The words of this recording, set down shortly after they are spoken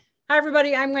Hi,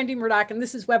 everybody. I'm Wendy Murdoch, and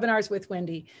this is Webinars with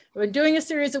Wendy. I've been doing a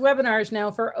series of webinars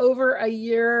now for over a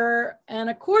year and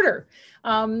a quarter.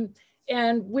 And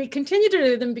we continue to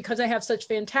do them because I have such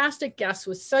fantastic guests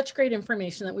with such great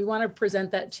information that we want to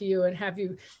present that to you and have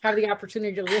you have the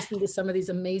opportunity to listen to some of these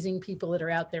amazing people that are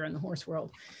out there in the horse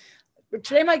world. But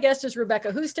today, my guest is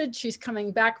Rebecca Husted. She's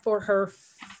coming back for her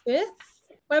fifth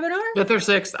webinar? Fifth or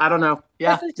sixth, I don't know.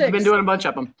 Yeah, we've been doing a bunch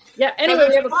of them. Yeah, anyway,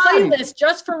 we have a playlist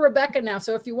just for Rebecca now.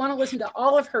 So if you want to listen to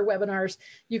all of her webinars,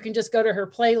 you can just go to her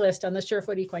playlist on the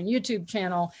Surefoot Equine YouTube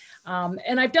channel.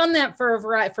 And I've done that for a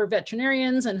variety for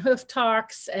veterinarians and hoof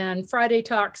talks and Friday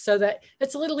talks so that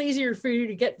it's a little easier for you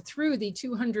to get through the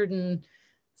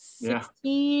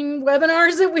 216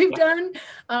 webinars that we've done.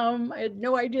 I had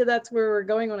no idea that's where we're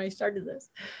going when I started this.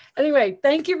 Anyway,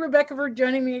 thank you, Rebecca, for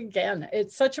joining me again.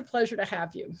 It's such a pleasure to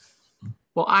have you.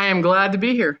 Well, I am glad to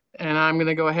be here, and I'm going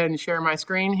to go ahead and share my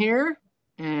screen here,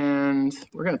 and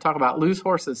we're going to talk about loose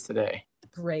horses today.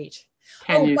 Great.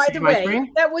 Can you see my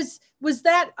screen? That was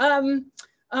that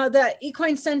the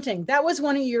equine scenting. That was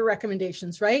one of your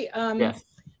recommendations, right? Yes.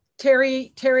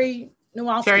 Terry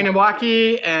Nowalski. Terry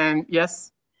Nowalski, and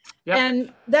yes. Yep.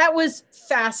 And that was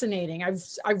fascinating. I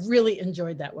really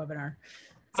enjoyed that webinar.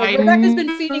 So Rebecca's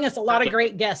been feeding us a lot of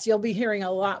great guests. You'll be hearing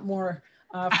a lot more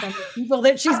from the people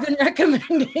that she's been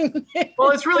recommending.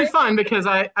 Well, it's really fun because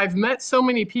I've met so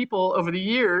many people over the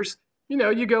years. You know,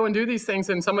 you go and do these things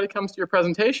and somebody comes to your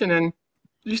presentation and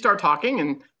you start talking,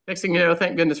 and next thing you know,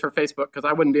 thank goodness for Facebook, because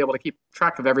I wouldn't be able to keep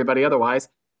track of everybody otherwise.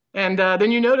 And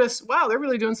then you notice, wow, they're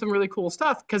really doing some really cool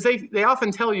stuff, because they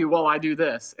often tell you, well, I do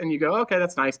this. And you go, okay,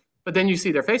 that's nice. But then you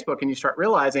see their Facebook and you start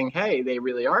realizing, hey, they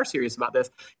really are serious about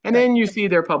this. And then you see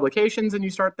their publications and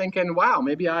you start thinking, wow,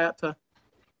 maybe I ought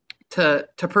to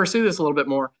pursue this a little bit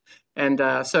more. And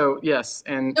so, yes.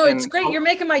 No, it's great. You're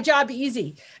making my job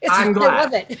easy. I'm glad. I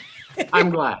love it.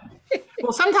 I'm glad.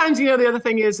 Well, sometimes, you know, the other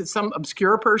thing is it's some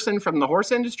obscure person from the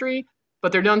horse industry,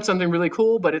 but they're doing something really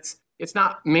cool, but it's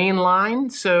not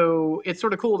mainline. So it's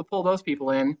sort of cool to pull those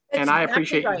people in. And I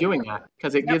appreciate you doing that,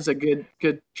 because it gives a good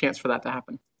chance for that to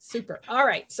happen. Super. All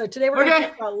right. So today we're going to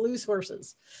talk about loose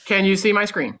horses. Can you see my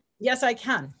screen? Yes, I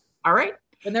can. All right.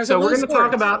 And there's so we're going to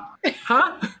talk about,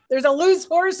 There's a loose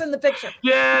horse in the picture.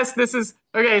 Yes, this is,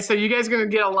 okay. So you guys are going to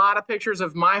get a lot of pictures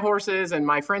of my horses and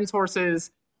my friends'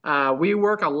 horses. We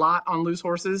work a lot on loose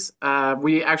horses.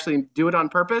 We actually do it on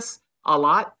purpose a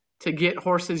lot to get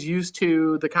horses used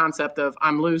to the concept of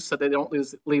I'm loose so they don't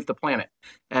leave the planet.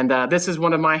 And this is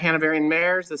one of my Hanoverian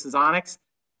mares. This is Onyx.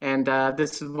 And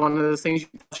this is one of those things,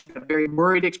 a very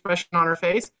worried expression on her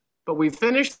face. But we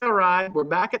finished the ride. We're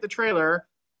back at the trailer.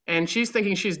 And she's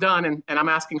thinking she's done. And I'm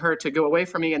asking her to go away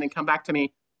from me and then come back to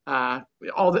me.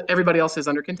 Everybody else is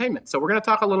under containment. So we're going to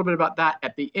talk a little bit about that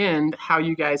at the end, how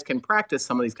you guys can practice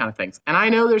some of these kind of things. And I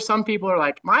know there's some people who are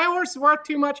like, my horse is worth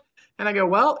too much. And I go,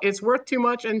 well, it's worth too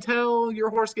much until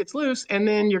your horse gets loose. And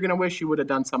then you're going to wish you would have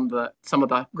done some of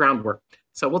the groundwork.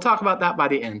 So we'll talk about that by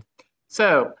the end.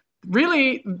 So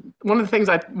really, one of the things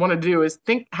I want to do is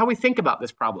think how we think about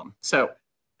this problem. So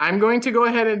I'm going to go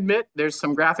ahead and admit there's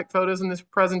some graphic photos in this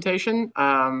presentation.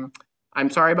 I'm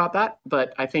sorry about that,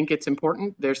 but I think it's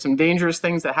important. There's some dangerous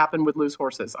things that happen with loose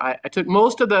horses. I took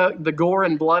most of the gore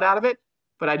and blood out of it,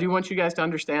 but I do want you guys to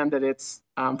understand that it's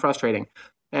frustrating.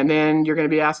 And then you're going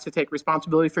to be asked to take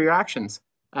responsibility for your actions.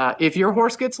 If your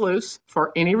horse gets loose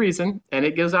for any reason and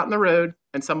it goes out in the road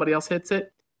and somebody else hits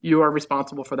it, you are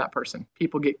responsible for that person.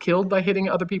 People get killed by hitting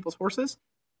other people's horses.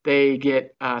 They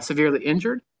get severely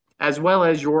injured, as well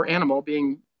as your animal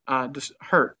being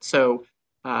hurt. So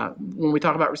when we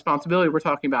talk about responsibility, we're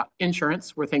talking about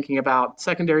insurance. We're thinking about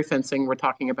secondary fencing. We're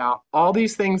talking about all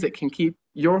these things that can keep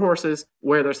your horses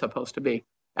where they're supposed to be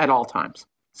at all times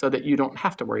so that you don't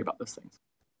have to worry about those things.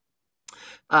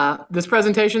 This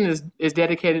presentation is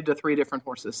dedicated to 3 different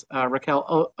horses.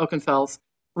 Raquel Okenfels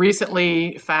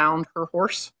recently found her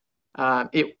horse.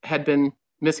 It had been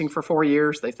missing for 4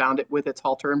 years. They found it with its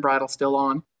halter and bridle still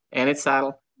on and its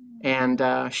saddle.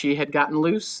 And she had gotten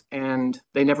loose and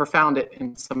they never found it.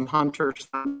 And some hunters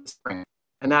found the spring.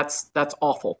 And that's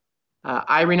awful.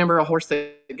 I remember a horse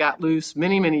that got loose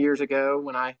many, many years ago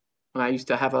when I used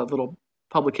to have a little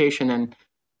publication, and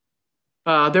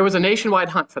there was a nationwide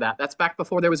hunt for that. That's back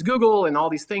before there was Google and all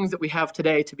these things that we have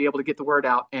today to be able to get the word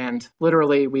out. And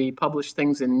literally we published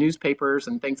things in newspapers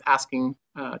and things asking,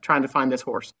 trying to find this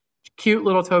horse. Cute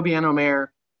little Tobiano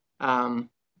mare.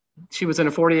 She was in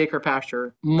a 40-acre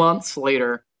pasture. Months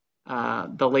later,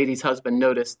 the lady's husband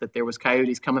noticed that there was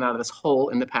coyotes coming out of this hole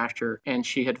in the pasture, and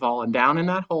she had fallen down in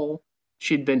that hole.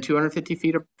 She'd been 250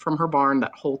 feet from her barn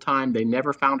that whole time. They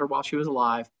never found her while she was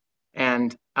alive.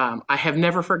 And I have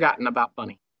never forgotten about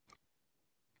Bunny.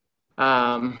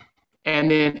 Um, and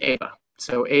then Ava.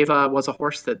 So Ava was a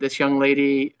horse that this young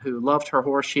lady who loved her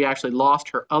horse, she actually lost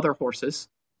her other horses.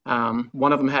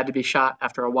 One of them had to be shot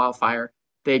after a wildfire.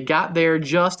 They got there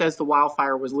just as the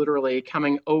wildfire was literally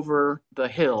coming over the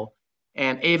hill,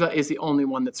 and Ava is the only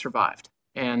one that survived.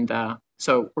 And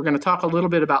so we're going to talk a little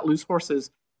bit about loose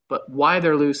horses, but why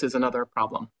they're loose is another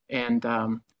problem. And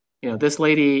this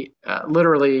lady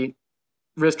literally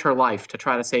risked her life to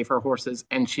try to save her horses,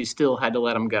 and she still had to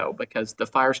let them go because the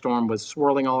firestorm was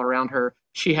swirling all around her.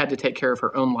 She had to take care of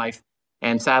her own life,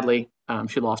 and sadly,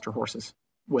 she lost her horses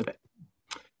with it.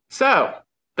 So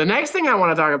the next thing I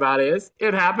want to talk about is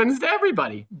it happens to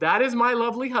everybody. That is my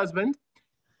lovely husband,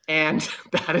 and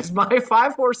that is my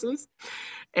 5 horses.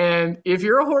 And if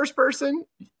you're a horse person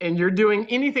and you're doing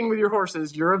anything with your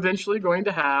horses, you're eventually going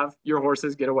to have your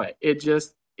horses get away.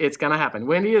 It's going to happen.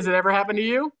 Wendy, has it ever happened to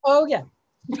you? Oh, yeah.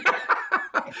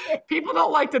 People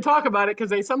don't like to talk about it because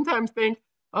they sometimes think,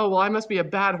 oh, well, I must be a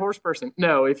bad horse person.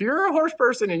 No, if you're a horse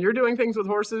person and you're doing things with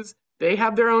horses, they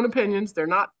have their own opinions. They're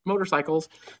not motorcycles,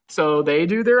 so they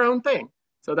do their own thing.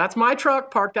 So that's my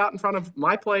truck parked out in front of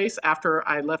my place after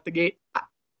I left the gate.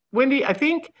 Wendy, I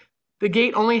think the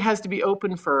gate only has to be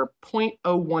open for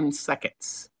 0.01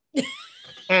 seconds.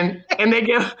 and they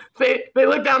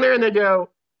look down there and they go,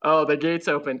 oh, the gate's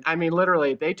open. I mean,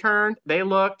 literally, they turned, they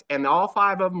looked, and all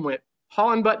 5 of them went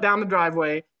hauling butt down the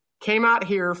driveway, came out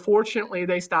here. Fortunately,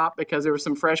 they stopped because there was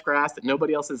some fresh grass that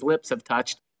nobody else's lips have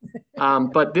touched.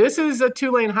 But this is a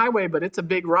 2-lane highway, but it's a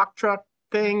big rock truck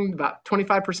thing. About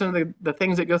 25% of the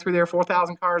things that go through there,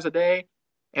 4,000 cars a day.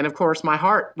 And of course, my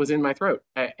heart was in my throat.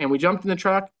 And we jumped in the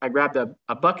truck. I grabbed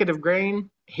a bucket of grain.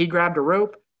 He grabbed a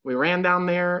rope. We ran down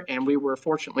there, and we were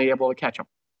fortunately able to catch them.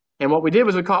 And what we did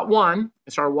was we caught one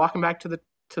and started walking back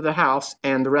to the house,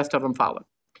 and the rest of them followed.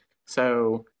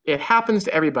 So it happens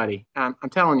to everybody. I'm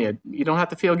telling you, you don't have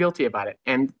to feel guilty about it.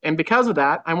 And because of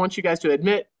that, I want you guys to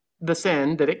admit the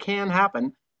sin that it can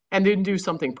happen, and then do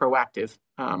something proactive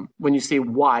when you see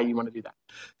why you want to do that.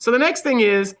 So the next thing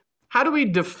is, how do we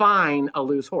define a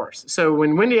loose horse? So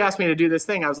when Wendy asked me to do this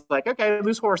thing, I was like, okay,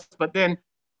 loose horse, but then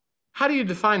how do you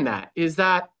define that? Is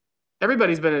that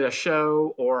everybody's been at a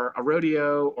show or a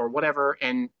rodeo or whatever,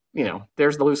 and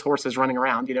there's the loose horses running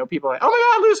around. People are like, oh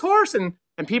my God, loose horse,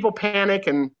 and people panic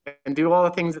and do all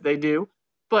the things that they do.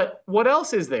 But what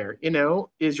else is there?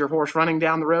 Is your horse running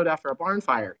down the road after a barn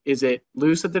fire? Is it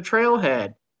loose at the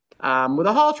trailhead with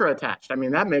a halter attached? I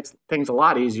mean, that makes things a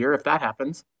lot easier if that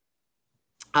happens.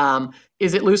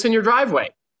 Is it loose in your driveway,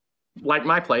 like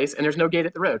my place, and there's no gate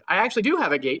at the road? I actually do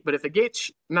have a gate, but if the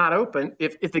gate's not open,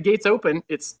 if the gate's open,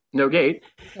 it's no gate.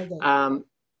 Okay.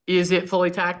 Is it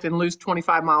fully tacked and loose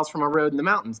 25 miles from a road in the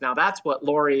mountains? Now, that's what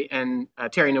Lori and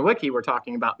Terry Nowicki were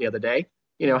talking about the other day.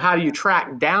 How do you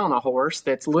track down a horse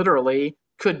that's literally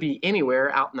could be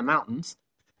anywhere out in the mountains?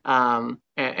 And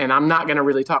I'm not going to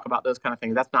really talk about those kind of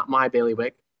things. That's not my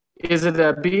bailiwick. Is it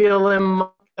a BLM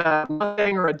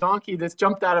Mustang or a donkey that's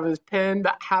jumped out of his pen?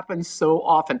 That happens so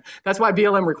often. That's why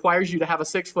BLM requires you to have a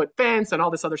 6-foot fence and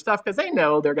all this other stuff, because they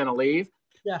know they're going to leave.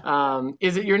 Yeah.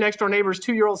 Is it your next door neighbor's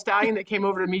 2-year-old stallion that came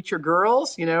over to meet your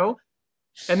girls?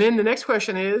 And then the next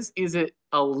question is it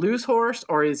a loose horse,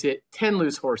 or is it 10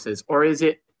 loose horses, or is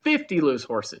it 50 loose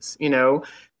horses?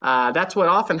 That's what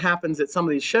often happens at some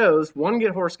of these shows. One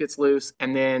horse gets loose,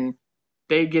 and then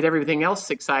they get everything else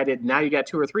excited. Now you got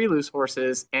 2 or 3 loose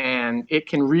horses, and it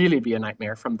can really be a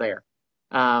nightmare from there.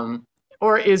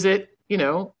 Or is it,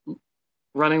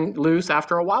 running loose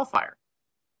after a wildfire?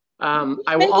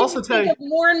 I will also tell you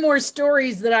more and more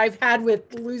stories that I've had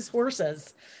with loose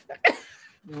horses.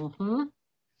 Mm-hmm.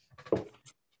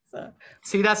 So.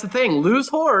 See, that's the thing. Loose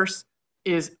horse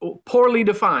is poorly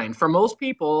defined. For most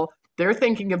people, they're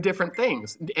thinking of different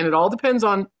things. And it all depends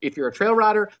on if you're a trail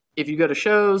rider, if you go to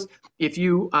shows, if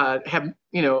you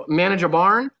manage a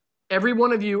barn. Every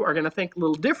one of you are going to think a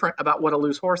little different about what a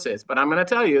loose horse is. But I'm going to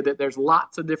tell you that there's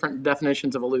lots of different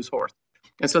definitions of a loose horse.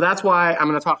 And so that's why I'm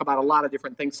going to talk about a lot of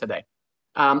different things today.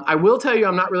 I will tell you,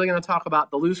 I'm not really going to talk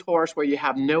about the loose horse where you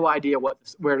have no idea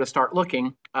where to start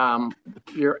looking.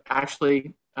 You're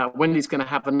actually, Wendy's going to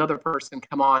have another person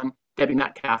come on, Debbie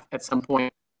Metcalf, at some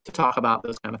point to talk about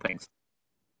those kind of things.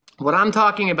 What I'm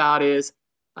talking about is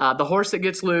the horse that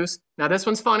gets loose. Now, this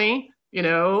one's funny.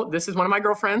 This is one of my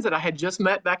girlfriends that I had just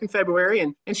met back in February,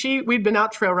 and we'd been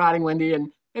out trail riding, Wendy,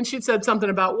 and she'd said something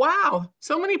about, wow,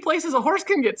 so many places a horse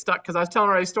can get stuck, because I was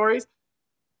telling her these stories.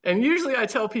 And usually I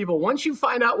tell people, once you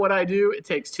find out what I do, it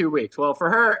takes 2 weeks. Well, for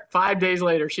her, 5 days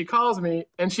later, she calls me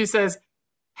and she says,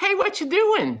 hey, what you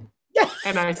doing?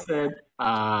 And I said,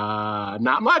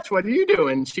 not much. What are you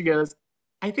doing? She goes,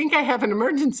 I think I have an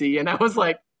emergency. And I was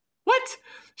like, what?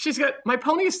 She's got, my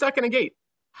pony is stuck in a gate.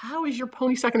 How is your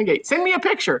pony stuck in a gate? Send me a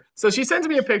picture. So she sends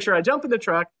me a picture. I jump in the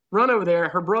truck, run over there.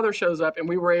 Her brother shows up, and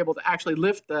we were able to actually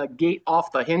lift the gate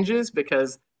off the hinges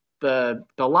because the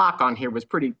lock on here was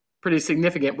pretty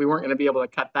significant. We weren't going to be able to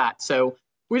cut that. So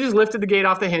we just lifted the gate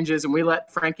off the hinges, and we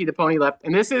let Frankie the pony left.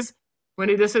 And this is,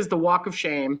 Wendy, this is the walk of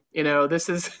shame. You know, this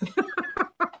is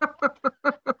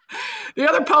the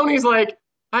other pony's like,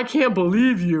 I can't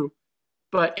believe you.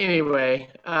 But anyway,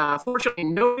 fortunately,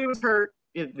 nobody was hurt.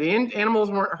 The animals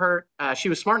weren't hurt. She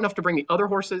was smart enough to bring the other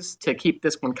horses to keep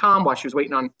this one calm while she was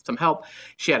waiting on some help.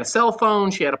 She had a cell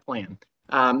phone. She had a plan.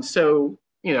 So,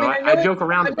 you know, I joke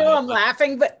around about it. I'm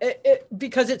laughing, but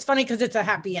because it's funny because it's a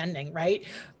happy ending, right?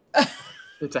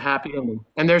 It's a happy ending.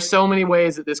 And there's so many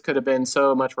ways that this could have been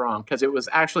so much wrong because it was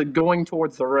actually going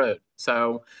towards the road.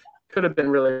 So could have been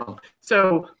really wrong.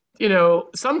 So, you know,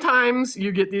 sometimes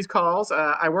you get these calls.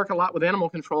 I work a lot with animal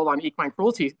control on equine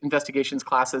cruelty investigations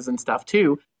classes and stuff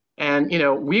too. And, you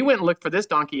know, we went and looked for this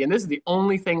donkey, and this is the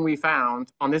only thing we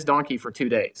found on this donkey for 2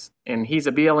 days. And he's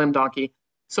a BLM donkey.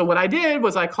 So what I did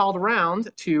was I called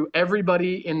around to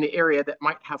everybody in the area that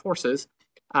might have horses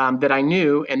that I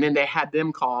knew, and then they had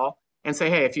them call and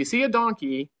say, hey, if you see a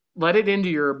donkey, let it into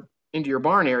your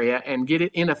barn area and get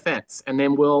it in a fence, and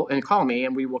then call me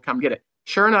and we will come get it.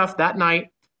 Sure enough, that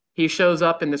night, he shows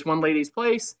up in this one lady's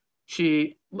place.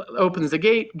 She opens the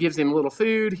gate, gives him a little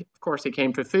food. Of course, he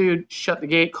came for food, shut the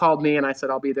gate, called me, and I said,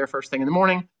 I'll be there first thing in the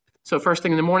morning. So first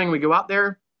thing in the morning, we go out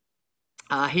there.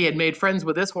 He had made friends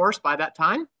with this horse by that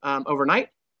time, overnight.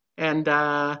 And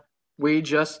we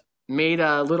just made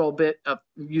a little bit of,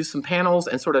 used some panels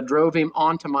and sort of drove him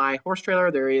onto my horse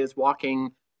trailer. There he is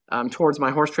walking towards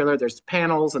my horse trailer. There's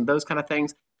panels and those kind of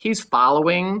things. He's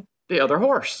following the other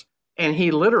horse. And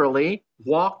he literally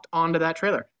walked onto that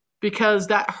trailer because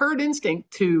that herd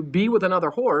instinct to be with another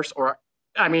horse, or,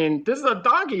 I mean, this is a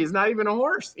donkey. It's not even a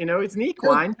horse. You know, it's an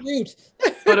equine.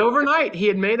 But overnight, he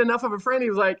had made enough of a friend. He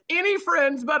was like, any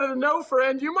friend's better than no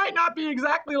friend. You might not be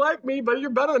exactly like me, but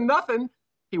you're better than nothing.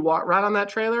 He walked right on that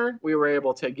trailer. We were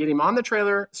able to get him on the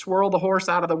trailer, swirl the horse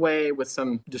out of the way with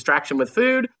some distraction with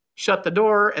food, shut the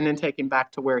door, and then take him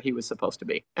back to where he was supposed to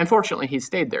be. And fortunately, he's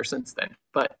stayed there since then.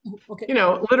 But, you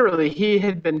know, literally, he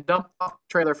had been dumped off the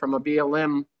trailer from a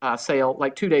BLM sale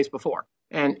like 2 days before.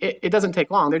 And it doesn't take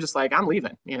long. They're just like, I'm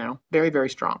leaving, you know, very, very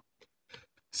strong.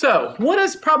 So what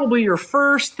is probably your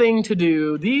first thing to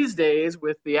do these days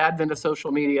with the advent of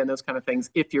social media and those kind of things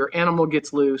if your animal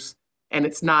gets loose and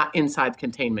it's not inside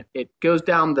containment? It goes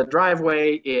down the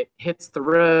driveway, it hits the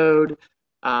road,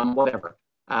 whatever.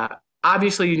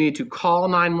 Obviously, you need to call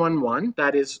 911.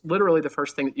 That is literally the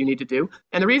first thing that you need to do.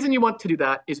 And the reason you want to do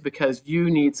that is because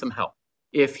you need some help.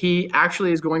 If he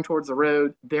actually is going towards the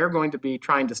road, they're going to be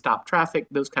trying to stop traffic,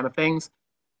 those kind of things.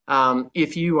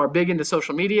 If you are big into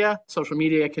social media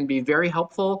can be very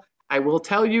helpful. I will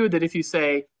tell you that if you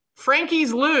say,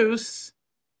 Frankie's loose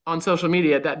on social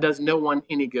media, that does no one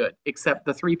any good, except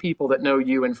the 3 people that know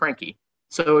you and Frankie.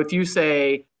 So if you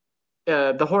say,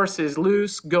 the horse is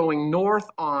loose going north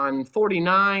on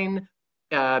 49.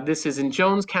 This is in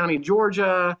Jones County,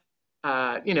 Georgia.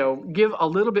 You know, give a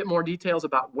little bit more details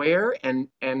about where and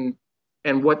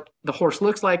what the horse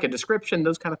looks like, a description,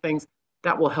 those kind of things.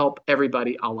 That will help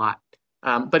everybody a lot.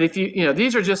 But if you know,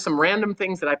 these are just some random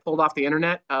things that I pulled off the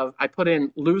internet. I put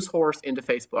in loose horse into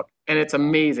Facebook, and it's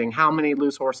amazing how many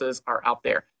loose horses are out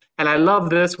there. And I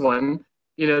love this one.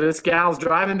 You know, this gal's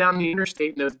driving down the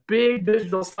interstate and those big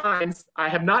digital signs. I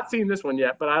have not seen this one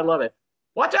yet, but I love it.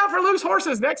 Watch out for loose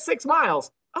horses next 6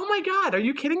 miles. Oh my God, are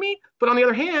you kidding me? But on the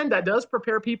other hand, that does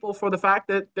prepare people for the fact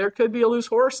that there could be a loose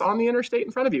horse on the interstate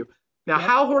in front of you. Now,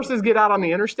 how horses get out on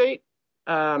the interstate,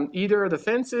 either the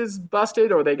fence is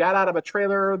busted or they got out of a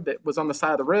trailer that was on the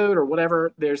side of the road or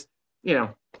whatever. There's, you know,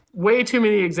 way too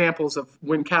many examples of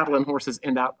when cattle and horses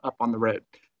end up on the road.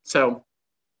 So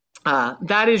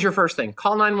that is your first thing.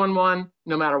 Call 911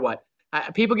 no matter what.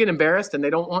 People get embarrassed and they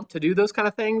don't want to do those kind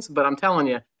of things, but I'm telling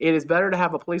you, it is better to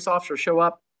have a police officer show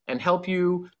up and help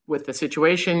you with the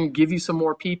situation, give you some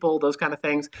more people, those kind of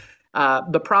things.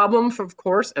 The problem, of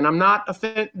course, and I'm not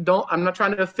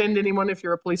trying to offend anyone if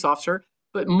you're a police officer,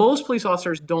 but most police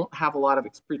officers don't have a lot of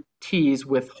expertise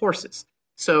with horses.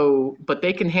 So, but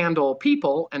they can handle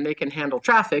people and they can handle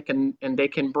traffic and they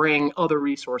can bring other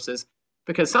resources.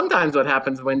 Because sometimes what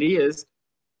happens, Wendy, is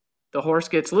the horse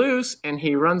gets loose and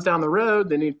he runs down the road,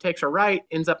 then he takes a right,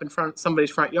 ends up in front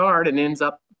somebody's front yard and ends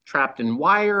up trapped in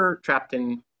wire, trapped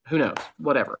in who knows,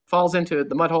 whatever, falls into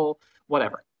the mud hole,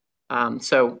 whatever.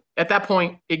 So at that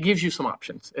point, it gives you some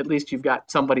options. At least you've got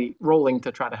somebody rolling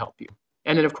to try to help you.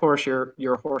 And then, of course,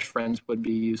 your horse friends would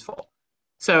be useful.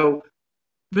 So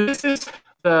This is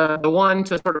the one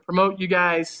to sort of promote you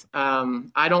guys.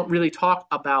 I don't really talk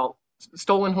about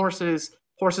stolen horses,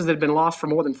 horses that have been lost for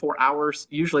more than 4 hours.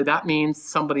 Usually that means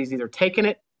somebody's either taken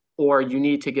it or you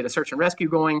need to get a search and rescue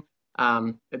going.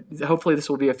 Hopefully this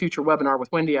will be a future webinar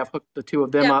with Wendy. I've hooked the two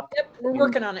of them up. Yep, we're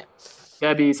working on it.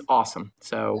 Debbie's awesome.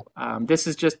 So this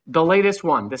is just the latest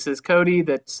one. This is Cody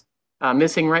that's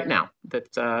missing right now,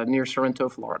 that's near Sorrento,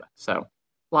 Florida. So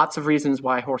lots of reasons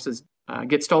why horses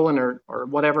get stolen or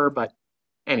whatever. But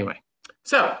anyway,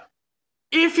 so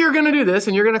if you're going to do this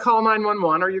and you're going to call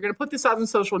 911 or you're going to put this out on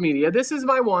social media, this is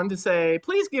my one to say,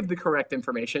 please give the correct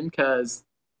information, because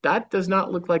that does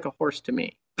not look like a horse to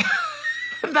me.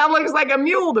 That looks like a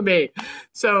mule to me.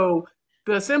 So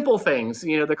the simple things,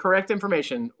 the correct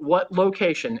information, what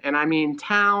location, and I mean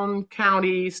town,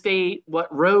 county, state,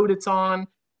 what road it's on,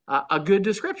 a good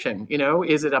description.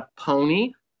 Is it a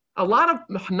pony? A lot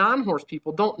of non-horse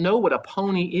people don't know what a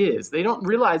pony is. They don't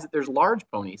realize that there's large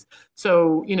ponies.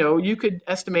 So, you could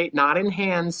estimate not in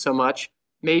hands so much.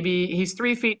 Maybe he's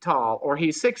 3 feet tall or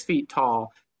he's 6 feet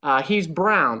tall. He's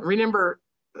brown. Remember,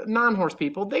 non-horse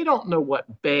people, they don't know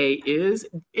what bay is.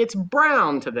 It's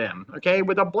brown to them, okay,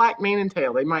 with a black mane and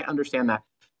tail. They might understand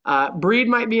that. Breed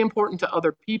might be important to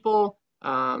other people,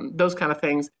 those kind of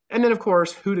things. And then, of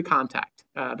course, who to contact.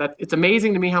 It's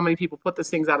amazing to me how many people put these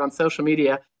things out on social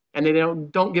media and they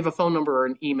don't give a phone number or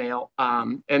an email,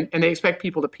 and they expect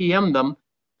people to PM them.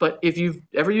 But if you've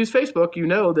ever used Facebook, you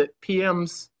know that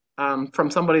PMs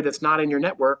from somebody that's not in your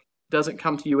network doesn't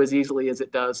come to you as easily as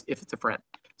it does if it's a friend.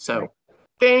 So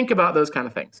think about those kind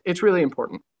of things. It's really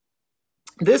important.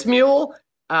 This mule,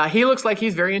 he looks like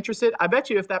he's very interested. I bet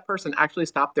you if that person actually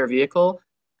stopped their vehicle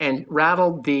and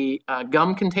rattled the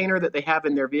gum container that they have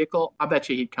in their vehicle, I bet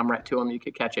you he'd come right to him. You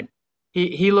could catch him.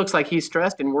 He looks like he's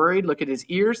stressed and worried. Look at his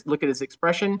ears. Look at his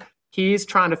expression. He's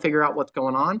trying to figure out what's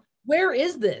going on. Where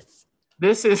is this?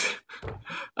 This is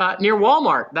near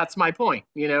Walmart. That's my point.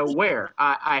 Where?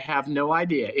 I have no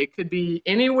idea. It could be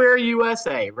anywhere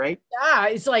USA, right? Yeah,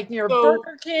 it's like near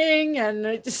Burger King, and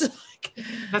it's like...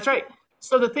 That's right.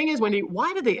 So the thing is, Wendy,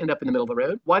 why did they end up in the middle of the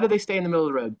road? Why do they stay in the middle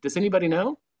of the road? Does anybody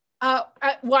know?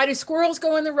 Why do squirrels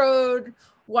go in the road?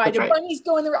 Why do bunnies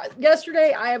go in the road?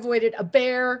 Yesterday, I avoided a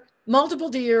bear, multiple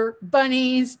deer,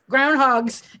 bunnies,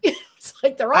 groundhogs. It's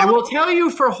like they're all... I will tell you,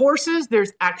 for horses,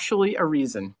 there's actually a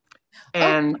reason.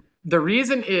 And the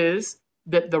reason is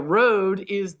that the road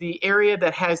is the area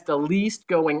that has the least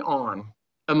going on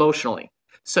emotionally.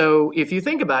 So if you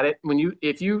think about it,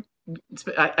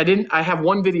 I have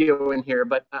one video in here,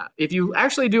 but if you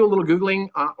actually do a little Googling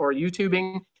or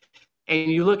YouTubing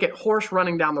and you look at horse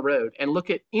running down the road and look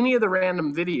at any of the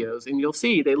random videos, and you'll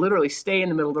see they literally stay in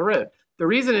the middle of the road. The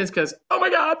reason is because, oh my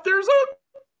God, there's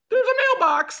a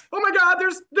mailbox. Oh my God,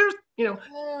 there's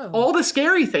all the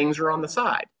scary things are on the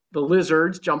side. The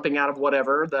lizards jumping out of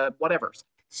the whatevers.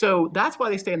 So that's why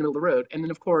they stay in the middle of the road. And then,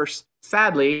 of course,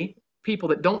 sadly, people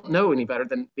that don't know any better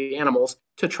than the animals,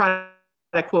 to try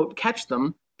to, quote, catch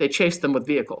them, they chase them with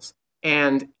vehicles.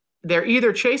 And they're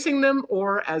either chasing them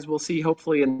or, as we'll see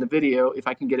hopefully in the video, if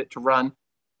I can get it to run,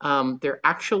 they're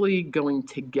actually going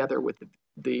together with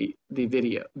the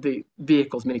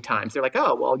vehicles many times. They're like,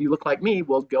 oh, well, you look like me,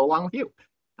 we'll go along with you.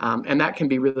 And that can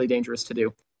be really dangerous to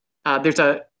do.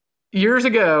 Years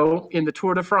ago in the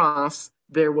Tour de France,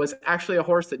 there was actually a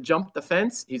horse that jumped the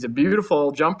fence. He's a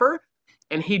beautiful jumper,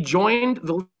 and he joined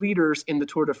the leaders in the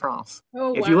Tour de France.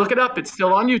 Oh, if you look it up, it's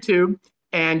still on YouTube,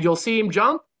 and you'll see him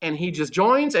jump, and he just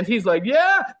joins, and he's like,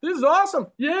 yeah, this is awesome.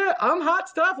 Yeah, I'm hot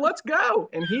stuff. Let's go.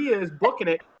 And he is booking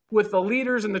it with the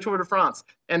leaders in the Tour de France.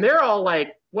 And they're all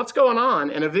like, what's going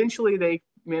on? And eventually they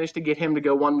managed to get him to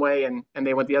go one way, and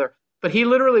they went the other. But he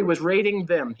literally was raiding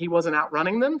them. He wasn't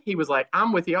outrunning them. He was like,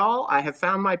 I'm with y'all. I have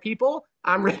found my people.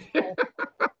 I'm ready.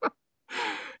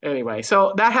 Anyway,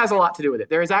 so that has a lot to do with it.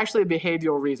 There is actually a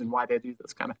behavioral reason why they do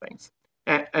those kind of things.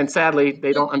 And sadly,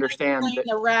 they don't understand that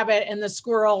the rabbit and the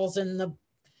squirrels and the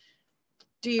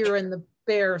deer and the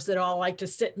bears that all like to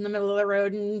sit in the middle of the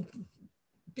road and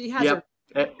be hazardous.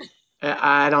 Yep.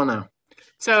 I don't know.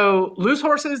 So loose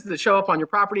horses that show up on your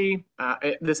property,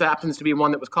 this happens to be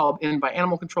one that was called in by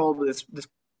animal control. This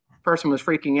person was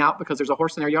freaking out because there's a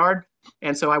horse in their yard.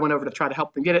 And so I went over to try to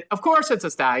help them get it. Of course, it's a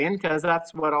stallion, because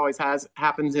that's what always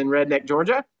happens in redneck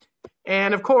Georgia.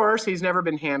 And of course, he's never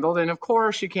been handled. And of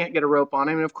course, you can't get a rope on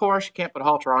him. And of course, you can't put a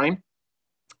halter on him.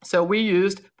 So we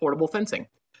used portable fencing.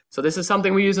 So this is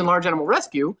something we use in large animal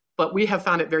rescue, but we have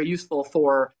found it very useful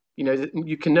for,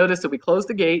 you can notice that we closed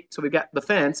the gate, so we got the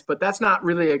fence, but that's not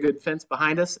really a good fence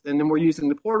behind us. And then we're using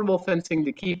the portable fencing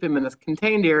to keep him in a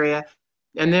contained area.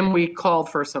 And then we called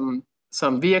for some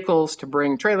vehicles to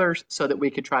bring trailers so that we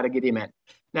could try to get him in.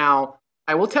 Now,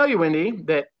 I will tell you, Wendy,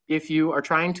 that if you are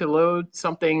trying to load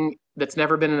something that's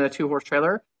never been in a 2-horse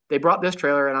trailer, they brought this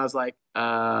trailer and I was like,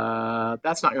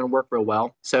 that's not going to work real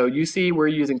well. So you see, we're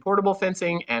using portable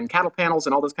fencing and cattle panels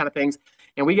and all those kind of things.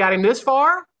 And we got him this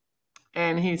far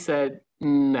and he said,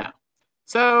 no.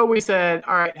 So we said,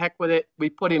 all right, heck with it. We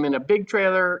put him in a big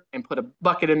trailer and put a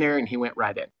bucket in there and he went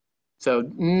right in. So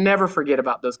never forget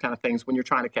about those kind of things when you're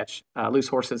trying to catch loose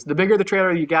horses. The bigger the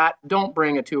trailer you got, don't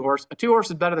bring a 2-horse. A 2-horse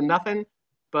is better than nothing,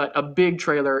 but a big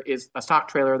trailer is a stock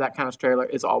trailer. That kind of trailer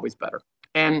is always better.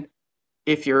 And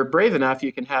if you're brave enough,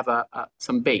 you can have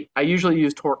some bait. I usually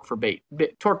use Torque for bait.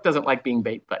 Torque doesn't like being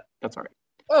bait, but that's all right.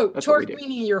 Oh, that's Torque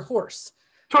meaning your horse.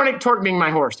 Torque being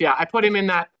my horse. Yeah, I put him in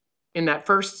that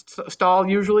first stall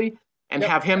usually and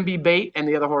have him be bait and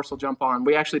the other horse will jump on.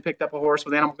 We actually picked up a horse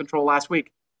with animal control last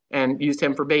week and used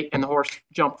him for bait and the horse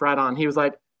jumped right on. He was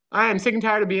like, I am sick and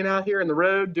tired of being out here in the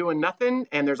road doing nothing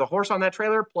and there's a horse on that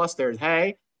trailer plus there's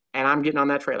hay and I'm getting on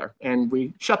that trailer. And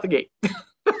we shut the gate.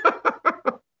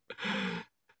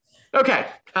 Okay.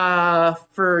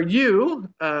 For you,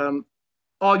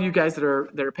 all you guys that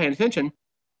are paying attention,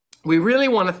 we really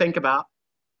want to think about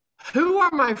who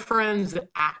are my friends that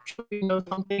actually know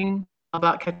something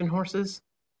about catching horses?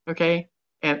 Okay.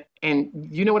 And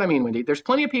you know what I mean, Wendy. There's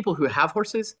plenty of people who have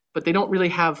horses, but they don't really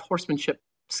have horsemanship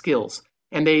skills.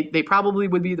 And they probably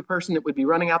would be the person that would be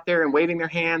running out there and waving their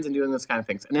hands and doing those kind of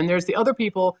things. And then there's the other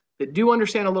people that do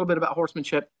understand a little bit about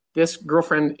horsemanship. This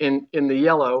girlfriend in the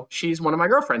yellow, she's one of my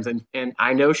girlfriends, and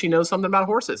I know she knows something about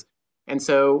horses. And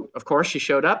so, of course, she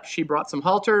showed up. She brought some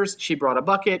halters. She brought a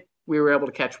bucket. We were able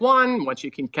to catch one. Once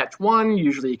you can catch one,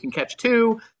 usually you can catch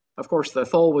two. Of course, the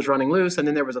foal was running loose, and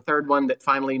then there was a third one that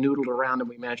finally noodled around, and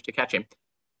we managed to catch him.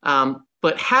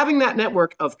 But having that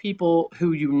network of people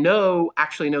who you know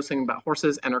actually know something about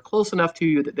horses and are close enough to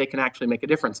you that they can actually make a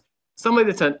difference. Somebody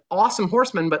that's an awesome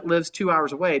horseman but lives 2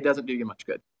 hours away doesn't do you much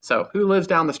good. So who lives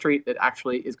down the street that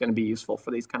actually is going to be useful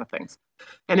for these kind of things?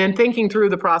 And then thinking through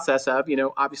the process of,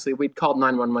 obviously we'd called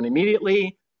 911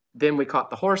 immediately. Then we caught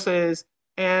the horses.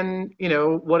 And,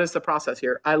 what is the process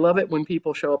here? I love it when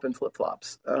people show up in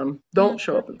flip-flops. Don't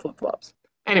show up in flip-flops.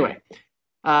 Anyway,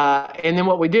 and then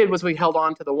what we did was we held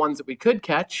on to the ones that we could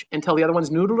catch until the other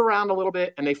ones noodled around a little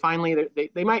bit. And they finally,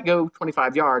 they might go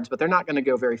 25 yards, but they're not going to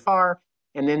go very far.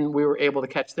 And then we were able to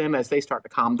catch them as they start to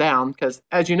calm down. Because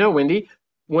as you know, Wendy,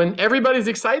 when everybody's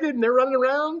excited and they're running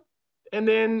around, and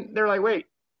then they're like, wait,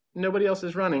 nobody else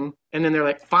is running. And then they're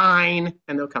like, fine,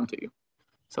 and they'll come to you.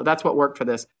 So that's what worked for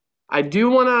this. I do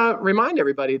want to remind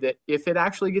everybody that if it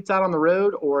actually gets out on the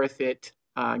road or if it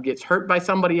gets hurt by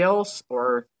somebody else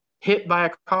or hit by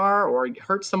a car or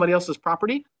hurts somebody else's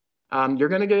property, you're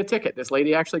going to get a ticket. This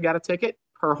lady actually got a ticket.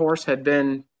 Her horse had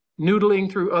been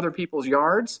noodling through other people's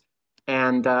yards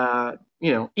and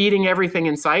eating everything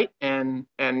in sight and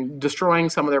destroying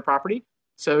some of their property.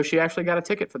 So she actually got a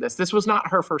ticket for this. This was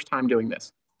not her first time doing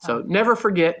this. So never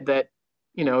forget that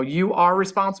you are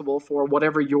responsible for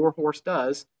whatever your horse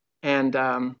does. And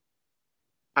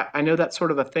I know that's sort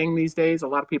of a thing these days. A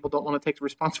lot of people don't want to take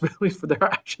responsibility for their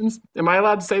actions. Am I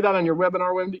allowed to say that on your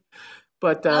webinar, Wendy?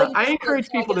 But I encourage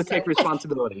people to take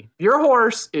responsibility. Your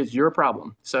horse is your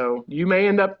problem. So you may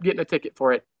end up getting a ticket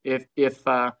for it if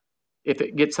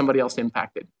it gets somebody else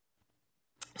impacted.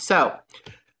 So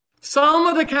some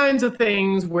of the kinds of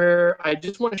things where I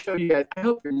just want to show you guys, I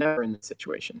hope you're never in this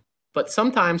situation, but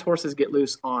sometimes horses get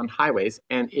loose on highways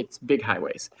and it's big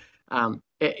highways.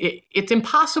 It's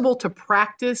impossible to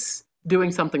practice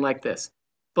doing something like this,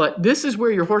 but this is where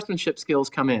your horsemanship skills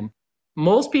come in.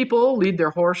 Most people lead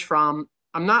their horse from,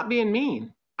 I'm not being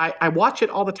mean. I watch it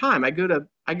all the time. I go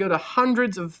to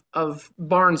hundreds of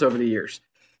barns over the years,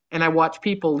 and I watch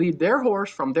people lead their horse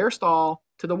from their stall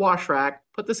to the wash rack,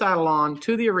 put the saddle on,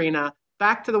 to the arena,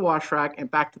 back to the wash rack,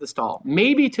 and back to the stall,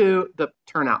 maybe to the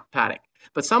turnout paddock.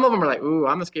 But some of them are like, ooh,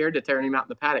 I'm scared to turn him out in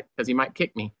the paddock because he might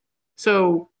kick me.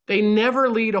 So they never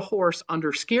lead a horse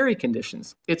under scary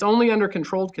conditions. It's only under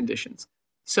controlled conditions.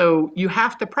 So you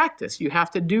have to practice. You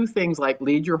have to do things like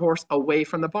lead your horse away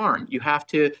from the barn. You have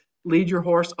to lead your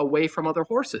horse away from other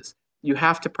horses. You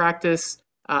have to practice.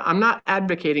 I'm not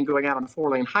advocating going out on the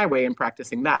 4-lane highway and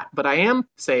practicing that, but I am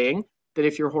saying that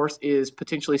if your horse is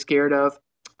potentially scared of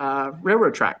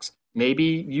railroad tracks,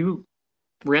 maybe you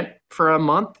rent for a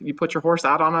month, you put your horse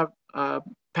out on a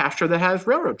pasture that has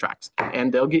railroad tracks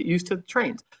and they'll get used to the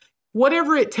trains.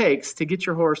 Whatever it takes to get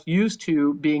your horse used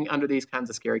to being under these kinds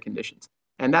of scary conditions.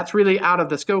 And that's really out of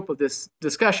the scope of this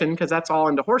discussion because that's all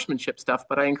into horsemanship stuff.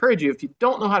 But I encourage you, if you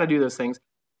don't know how to do those things,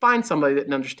 find somebody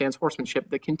that understands horsemanship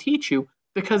that can teach you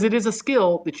because it is a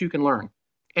skill that you can learn.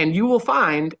 And you will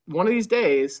find one of these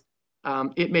days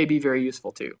it may be very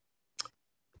useful too.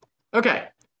 Okay,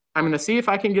 I'm going to see if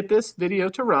I can get this video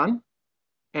to run,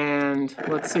 and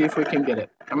let's see if we can get it.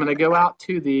 I'm going to go out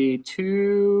to the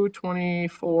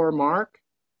 2:24 mark.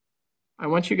 I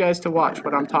want you guys to watch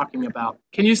what I'm talking about.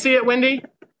 Can you see it, Wendy?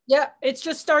 Yeah, it's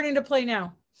just starting to play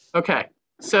now. Okay,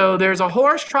 so there's a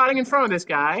horse trotting in front of this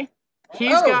guy.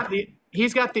 He's got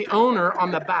the owner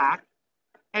on the back,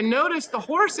 and notice the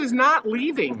horse is not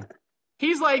leaving.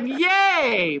 He's like,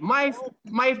 "Yay! My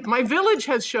village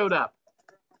has showed up."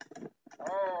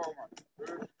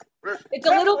 It's a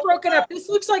little broken up. This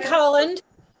looks like Holland.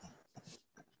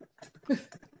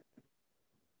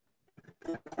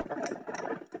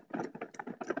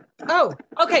 Oh,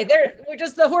 okay.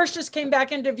 The horse just came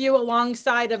back into view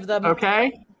alongside of the.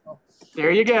 Okay,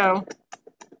 there you go.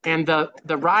 And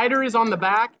the rider is on the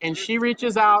back, and she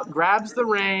reaches out, grabs the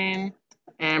rein,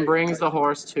 and brings the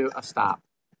horse to a stop.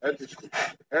 This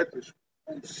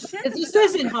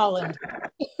is in Holland.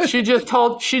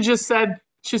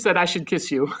 She said, "I should kiss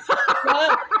you."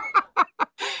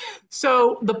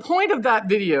 So the point of that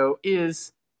video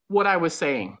is what I was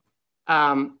saying.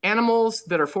 Animals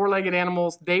that are four-legged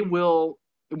animals, they will,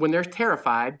 when they're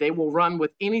terrified, they will run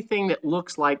with anything that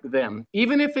looks like them,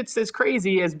 even if it's as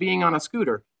crazy as being on a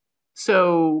scooter.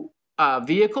 So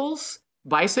vehicles,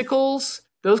 bicycles,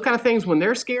 those kind of things, when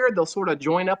they're scared, they'll sort of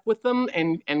join up with them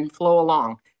and flow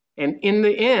along. And in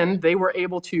the end, they were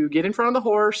able to get in front of the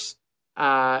horse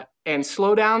and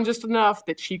slow down just enough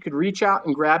that she could reach out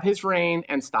and grab his rein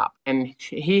and stop. And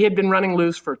he had been running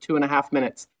loose for 2.5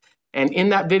 minutes. And in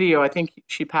that video, I think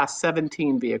she passed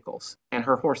 17 vehicles and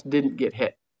her horse didn't get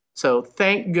hit. So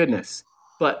thank goodness.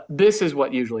 But this is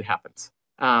what usually happens.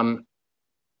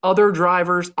 Other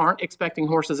drivers aren't expecting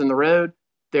horses in the road.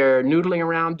 They're noodling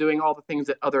around doing all the things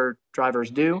that other drivers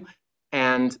do.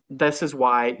 And this is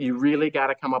why you really got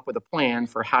to come up with a plan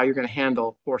for how you're going to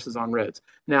handle horses on roads.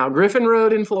 Now, Griffin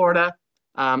Road in Florida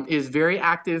is very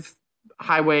active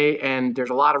highway, and there's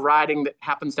a lot of riding that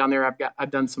happens down there.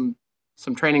 I've done some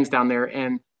trainings down there,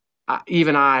 and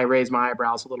even I raise my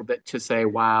eyebrows a little bit to say,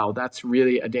 wow, that's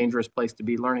really a dangerous place to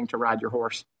be learning to ride your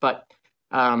horse. But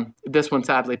this one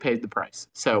sadly paid the price.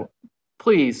 So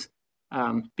please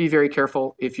be very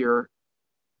careful if you're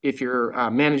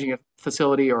managing a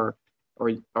facility or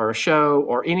a show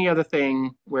or any other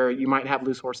thing where you might have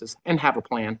loose horses, and have a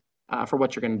plan for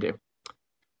what you're going to do,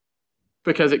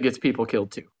 because it gets people killed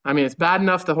too. I mean, it's bad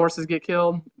enough the horses get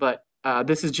killed, but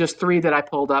this is just 3 that I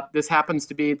pulled up. This happens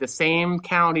to be the same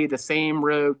county, the same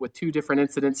road, with 2 different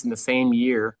incidents in the same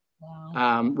year.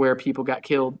 Wow. Where people got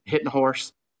killed hitting a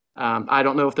horse. I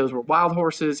don't know if those were wild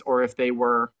horses or if they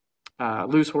were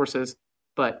loose horses,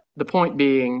 but the point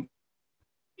being,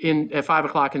 at 5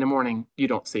 o'clock in the morning, you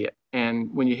don't see it.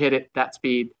 And when you hit it that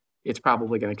speed, it's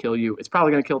probably going to kill you. It's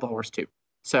probably going to kill the horse too.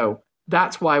 So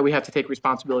that's why we have to take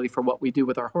responsibility for what we do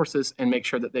with our horses and make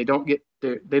sure that they don't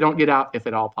get out if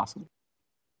at all possible.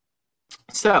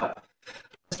 So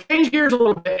let's change gears a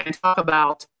little bit and talk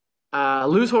about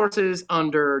loose horses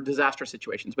under disaster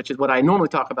situations, which is what I normally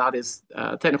talk about, is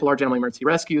technical large animal emergency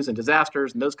rescues and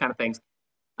disasters and those kind of things.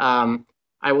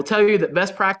 I will tell you that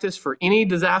best practice for any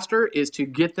disaster is to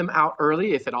get them out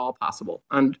early, if at all possible.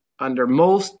 Under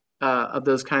most of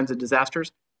those kinds of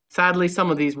disasters, sadly, some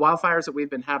of these wildfires that we've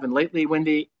been having lately,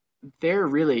 Wendy, there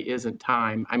really isn't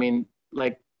time. I mean,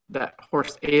 like that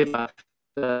horse Ava,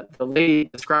 the lady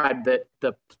described that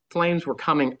the flames were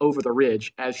coming over the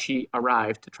ridge as she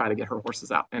arrived to try to get her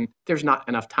horses out, and there's not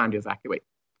enough time to evacuate.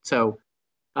 So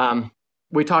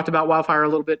we talked about wildfire a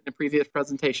little bit in a previous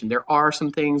presentation. There are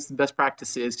some things, the best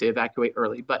practice is to evacuate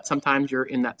early, but sometimes you're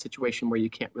in that situation where you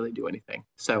can't really do anything.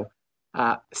 So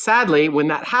sadly, when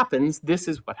that happens, this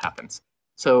is what happens.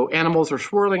 So animals are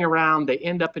swirling around. They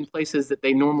end up in places that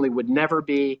they normally would never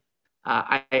be.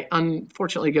 I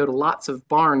unfortunately go to lots of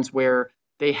barns where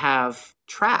they have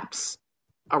traps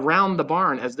around the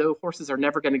barn as though horses are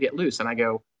never going to get loose. And I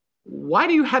go, why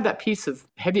do you have that piece of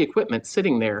heavy equipment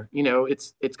sitting there? You know,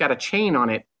 it's got a chain on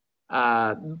it.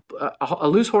 A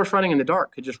loose horse running in the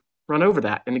dark could just run over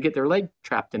that and get their leg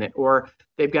trapped in it. Or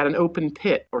they've got an open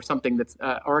pit or something that's,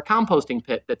 or a composting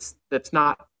pit that's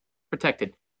not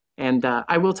protected. And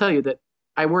I will tell you that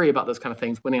I worry about those kind of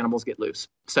things when animals get loose.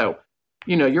 So,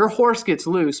 you know, your horse gets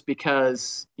loose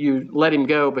because you let him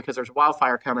go because there's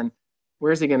wildfire coming.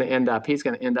 Where's he going to end up? He's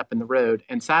going to end up in the road.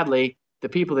 And sadly, the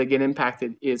people that get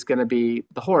impacted is going to be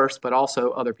the horse, but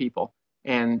also other people.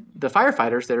 And the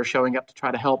firefighters that are showing up to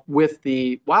try to help with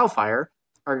the wildfire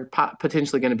are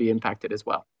potentially going to be impacted as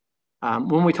well.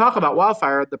 When we talk about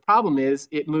wildfire, the problem is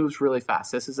it moves really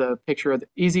fast. This is a picture of the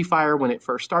Easy Fire when it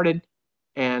first started.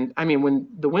 And I mean, when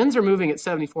the winds are moving at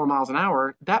 74 miles an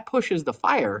hour, that pushes the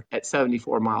fire at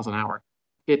 74 miles an hour.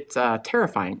 It's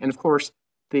terrifying. And of course,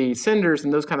 the cinders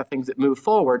and those kind of things that move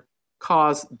forward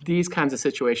cause these kinds of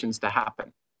situations to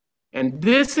happen. And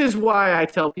this is why I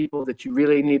tell people that you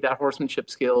really need that horsemanship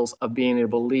skills of being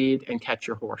able to lead and catch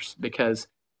your horse, because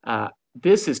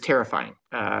this is terrifying.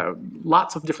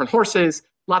 Lots of different horses,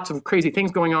 lots of crazy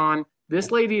things going on.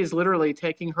 This lady is literally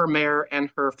taking her mare and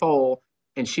her foal,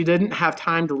 and she didn't have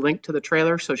time to link to the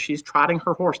trailer, so she's trotting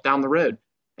her horse down the road.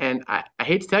 And I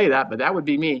hate to tell you that, but that would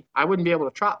be me. I wouldn't be able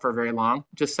to trot for very long.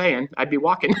 Just saying, I'd be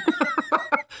walking.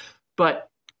 But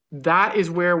that is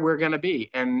where we're going to be.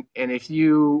 And if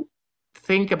you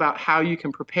think about how you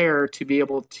can prepare to be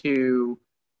able to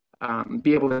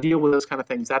deal with those kind of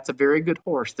things, that's a very good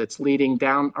horse that's leading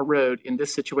down a road in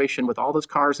this situation with all those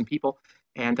cars and people.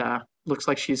 And looks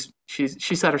like she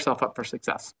set herself up for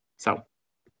success. So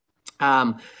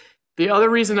the other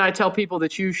reason I tell people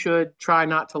that you should try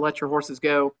not to let your horses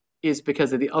go is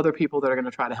because of the other people that are going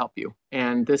to try to help you.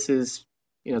 And this is,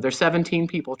 there's 17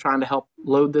 people trying to help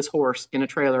load this horse in a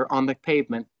trailer on the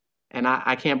pavement. And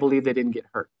I can't believe they didn't get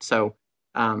hurt. So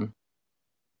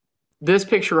this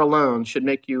picture alone should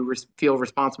make you feel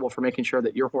responsible for making sure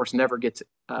that your horse never gets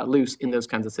loose in those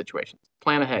kinds of situations.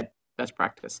 Plan ahead, best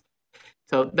practice.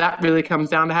 So that really comes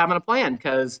down to having a plan,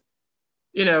 because,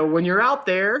 when you're out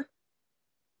there,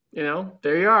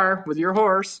 there you are with your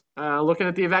horse looking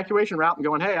at the evacuation route and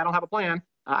going, hey, I don't have a plan.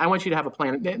 I want you to have a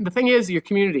plan. The thing is, your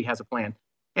community has a plan.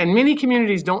 And many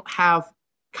communities don't have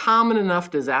common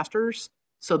enough disasters,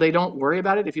 so they don't worry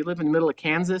about it. If you live in the middle of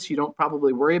Kansas, you don't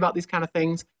probably worry about these kind of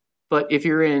things. But if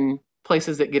you're in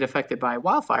places that get affected by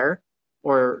wildfire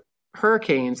or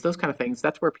hurricanes, those kind of things,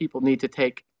 that's where people need to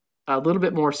take a little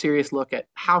bit more serious look at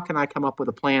how can I come up with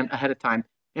a plan ahead of time.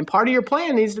 And part of your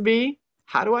plan needs to be,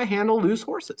 how do I handle loose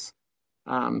horses?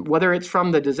 Whether it's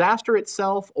from the disaster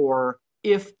itself or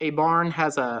if a barn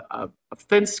has a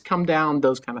fence come down,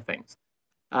 those kind of things.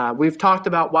 We've talked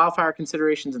about wildfire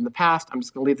considerations in the past. I'm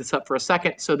just going to leave this up for a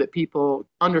second so that people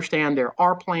understand there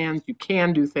are plans. You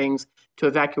can do things to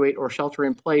evacuate or shelter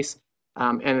in place.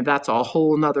 And that's a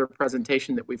whole nother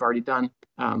presentation that we've already done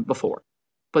before.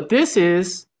 But this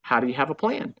is, how do you have a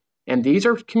plan? And these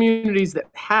are communities that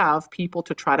have people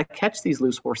to try to catch these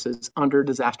loose horses under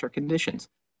disaster conditions,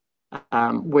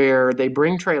 where they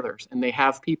bring trailers and they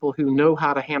have people who know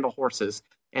how to handle horses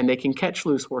and they can catch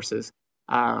loose horses.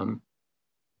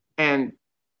 And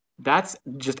that's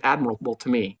just admirable to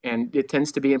me. And it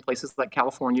tends to be in places like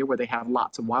California where they have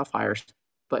lots of wildfires.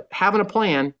 But having a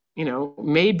plan,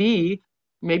 maybe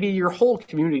your whole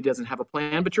community doesn't have a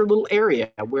plan, but your little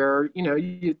area where,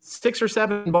 6 or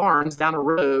 7 barns down a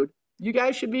road, you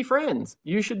guys should be friends.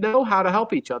 You should know how to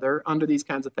help each other under these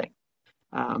kinds of things,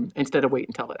 instead of wait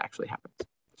until it actually happens.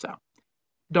 So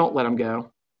don't let them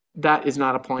go. That is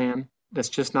not a plan. That's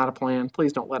just not a plan.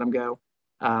 Please don't let them go.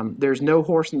 There's no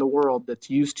horse in the world that's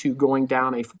used to going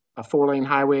down a 4-lane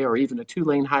highway or even a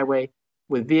 2-lane highway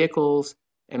with vehicles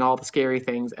and all the scary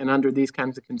things. And under these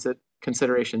kinds of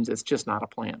considerations, it's just not a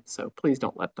plan. So please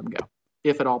don't let them go,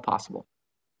 if at all possible.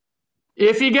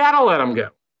 If you gotta let them go,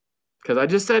 because I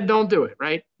just said don't do it,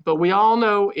 right? But we all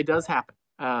know it does happen.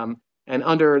 And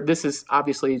this is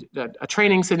obviously a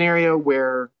training scenario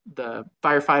where the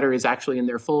firefighter is actually in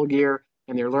their full gear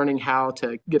and they're learning how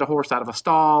to get a horse out of a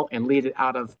stall and lead it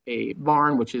out of a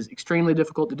barn, which is extremely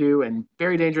difficult to do and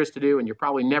very dangerous to do, and you're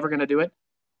probably never going to do it.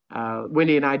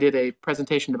 Wendy and I did a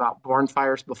presentation about barn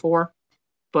fires before,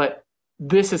 but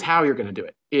this is how you're going to do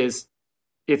it, is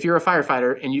if you're a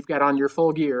firefighter and you've got on your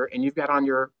full gear and you've got on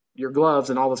your gloves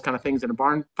and all those kind of things in a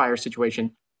barn fire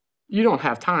situation, you don't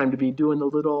have time to be doing the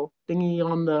little thingy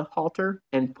on the halter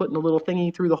and putting the little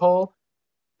thingy through the hole.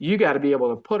 You got to be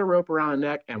able to put a rope around the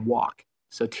neck and walk.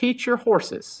 So teach your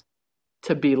horses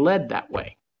to be led that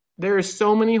way. There are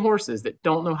so many horses that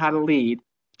don't know how to lead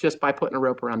just by putting a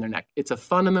rope around their neck. It's a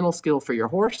fundamental skill for your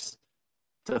horse.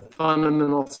 It's a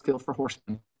fundamental skill for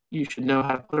horsemen. You should know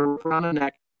how to put a rope around the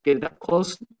neck, get it up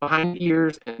close behind the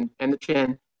ears and the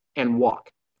chin, and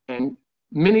walk. And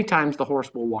many times the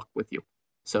horse will walk with you.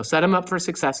 So set them up for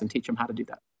success and teach them how to do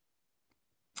that.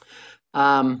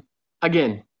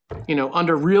 Again,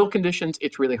 under real conditions,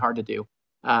 it's really hard to do.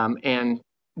 And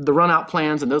the run out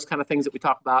plans and those kind of things that we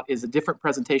talk about is a different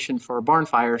presentation for barn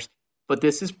fires, but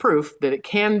this is proof that it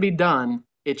can be done.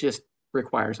 It just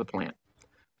requires a plan.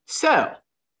 So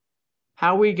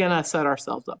how are we going to set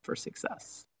ourselves up for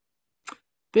success?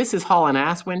 This is hauling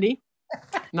ass, Wendy.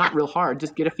 Not real hard.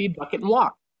 Just get a feed bucket and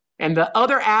walk. And the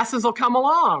other asses will come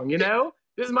along,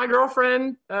 This is my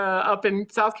girlfriend up in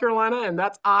South Carolina, and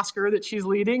that's Oscar that she's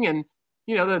leading. And,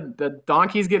 the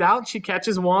donkeys get out. She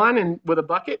catches one and with a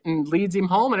bucket and leads him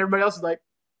home, and everybody else is like,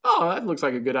 oh, that looks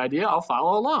like a good idea. I'll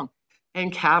follow along.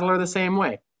 And cattle are the same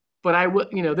way. But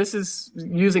this is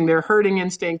using their herding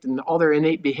instinct and all their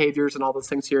innate behaviors and all those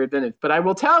things to your advantage. But I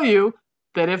will tell you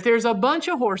that if there's a bunch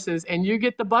of horses and you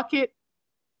get the bucket,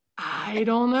 I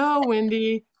don't know,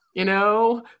 Wendy,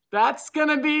 that's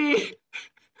gonna be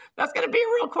a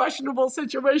real questionable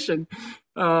situation.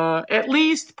 At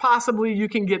least possibly you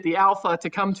can get the alpha to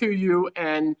come to you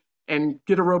and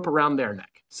get a rope around their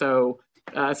neck. So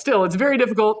still, it's very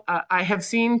difficult. I have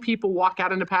seen people walk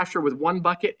out into pasture with one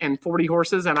bucket and 40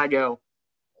 horses, and I go,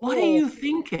 what are you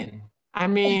thinking? I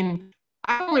mean,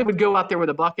 I only would go out there with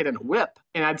a bucket and a whip,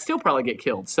 and I'd still probably get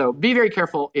killed. So be very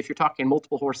careful if you're talking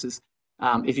multiple horses,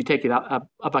 if you take a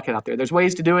bucket out there. There's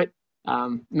ways to do it.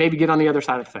 Maybe get on the other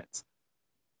side of the fence.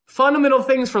 Fundamental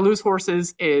things for loose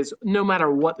horses is no matter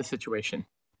what the situation,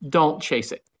 don't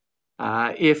chase it.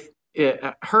 If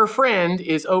her friend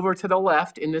is over to the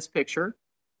left in this picture,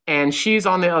 and she's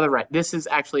on the other right. This is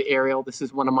actually Ariel. This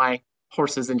is one of my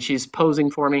horses, and she's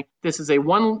posing for me. This is a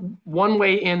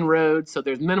one-way in road, so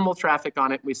there's minimal traffic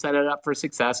on it. We set it up for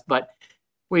success, but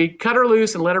we cut her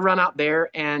loose and let her run out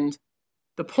there. And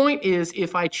the point is,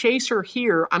 if I chase her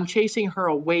here, I'm chasing her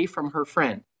away from her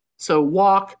friend. So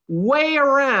walk way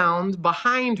around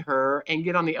behind her and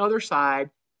get on the other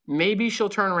side. Maybe she'll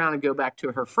turn around and go back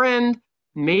to her friend.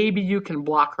 Maybe you can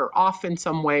block her off in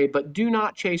some way, but do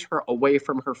not chase her away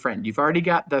from her friend. You've already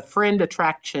got the friend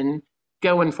attraction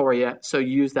going for you, so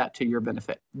use that to your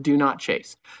benefit. Do not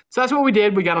chase. So that's what we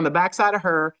did. We got on the backside of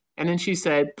her, and then she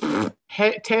said,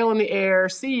 tail in the air,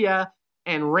 see ya,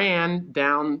 and ran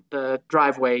down the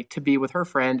driveway to be with her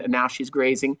friend, and now she's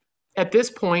grazing. At this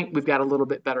point, we've got a little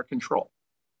bit better control.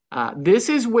 This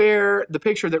is where the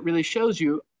picture that really shows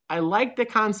you, I like the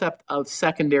concept of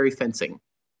secondary fencing.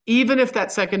 Even if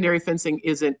that secondary fencing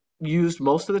isn't used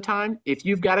most of the time, if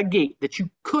you've got a gate that you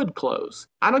could close,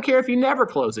 I don't care if you never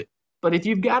close it, but if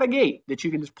you've got a gate that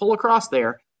you can just pull across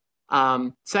there,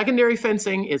 secondary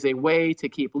fencing is a way to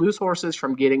keep loose horses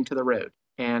from getting to the road.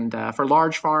 And for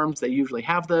large farms, they usually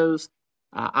have those.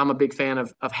 I'm a big fan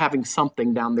of having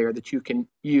something down there that you can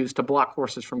use to block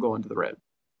horses from going to the road.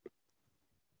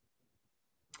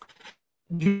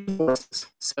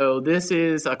 So this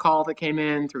is a call that came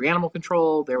in through animal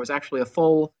control. There was actually a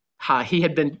foal. He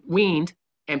had been weaned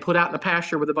and put out in the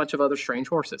pasture with a bunch of other strange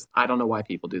horses. I don't know why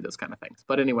people do those kind of things.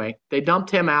 But anyway, they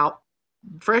dumped him out,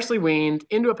 freshly weaned,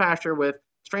 into a pasture with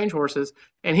strange horses,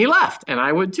 and he left. And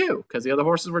I would too, because the other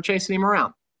horses were chasing him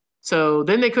around. So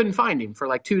then they couldn't find him for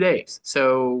like 2 days.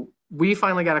 So we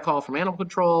finally got a call from animal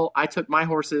control. I took my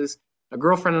horses, a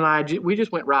girlfriend and I, we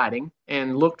just went riding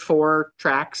and looked for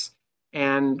tracks.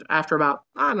 And after about,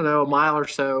 I don't know, a mile or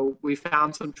so, we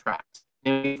found some tracks.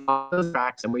 And we followed those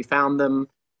tracks, and we found them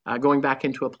going back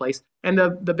into a place. And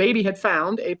the baby had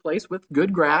found a place with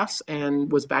good grass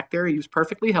and was back there. He was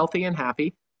perfectly healthy and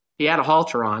happy. He had a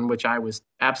halter on, which I was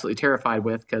absolutely terrified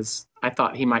with because I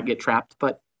thought he might get trapped.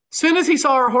 But as soon as he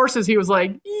saw our horses, he was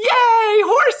like, yay,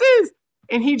 horses!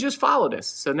 And he just followed us.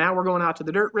 So now we're going out to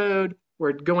the dirt road.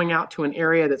 We're going out to an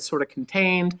area that's sort of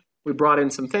contained. We brought in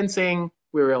some fencing.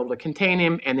 We were able to contain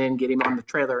him and then get him on the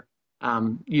trailer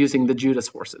using the Judas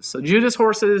horses. So Judas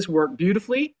horses work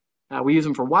beautifully. We use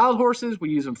them for wild horses. We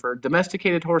use them for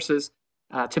domesticated horses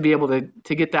to be able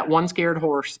to get that one scared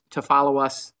horse to follow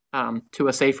us to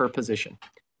a safer position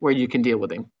where you can deal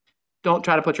with him. Don't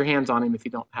try to put your hands on him if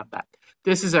you don't have that.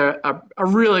 This is a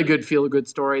really good feel-good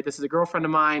story. This is a girlfriend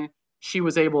of mine. She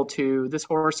was able to, this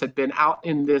horse had been out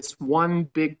in this one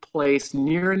big place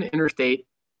near an interstate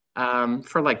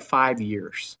for like 5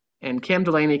 years. And Kim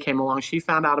Delaney came along. She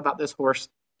found out about this horse.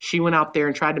 She went out there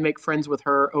and tried to make friends with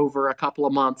her over a couple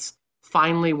of months.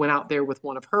 Finally went out there with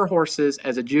one of her horses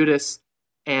as a Judas.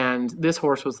 And this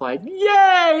horse was like,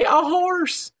 yay, a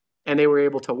horse. And they were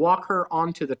able to walk her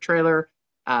onto the trailer.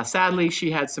 Sadly, she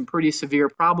had some pretty severe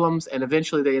problems, and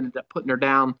eventually they ended up putting her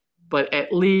down. But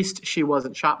at least she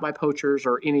wasn't shot by poachers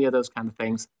or any of those kind of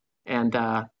things. And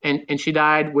she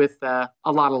died with a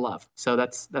lot of love. So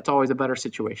that's always a better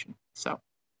situation. So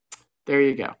there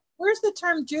you go. Where's the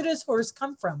term Judas horse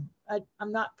come from?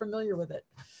 I'm not familiar with it.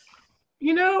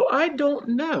 I don't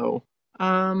know.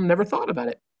 Never thought about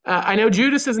it. I know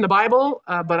Judas is in the Bible,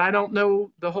 but I don't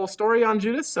know the whole story on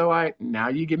Judas. So now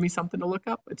you give me something to look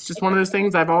up. It's just one of those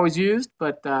things I've always used.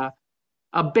 But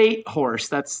a bait horse,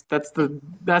 that's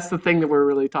the thing that we're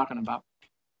really talking about.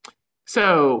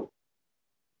 So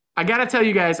I got to tell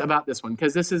you guys about this one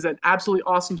because this is an absolutely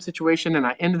awesome situation. And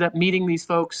I ended up meeting these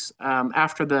folks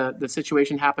after the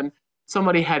situation happened.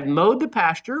 Somebody had mowed the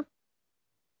pasture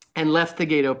and left the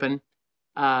gate open.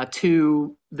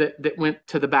 that went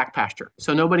to the back pasture.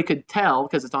 So nobody could tell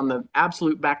because it's on the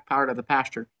absolute back part of the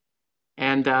pasture.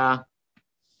 And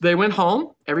they went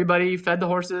home. Everybody fed the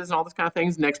horses and all this kind of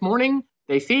things. Next morning,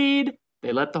 they feed.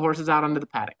 They let the horses out onto the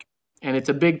paddock. And it's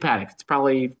a big paddock. It's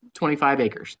probably 25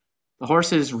 acres. The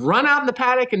horses run out in the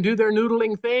paddock and do their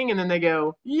noodling thing. And then they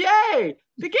go, yay,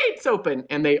 the gate's open.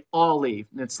 And they all leave.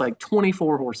 And it's like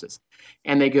 24 horses.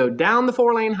 And they go down the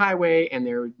 4-lane highway and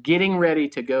they're getting ready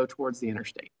to go towards the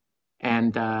interstate.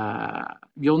 And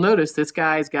you'll notice this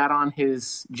guy's got on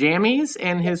his jammies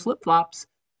and his flip-flops.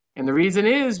 And the reason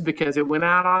is because it went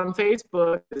out on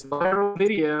Facebook, this viral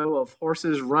video of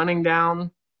horses running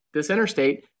down this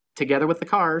interstate together with the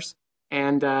cars.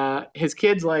 And his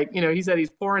kid's like, he said he's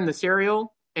pouring the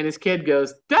cereal. And his kid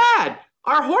goes, Dad,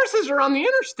 our horses are on the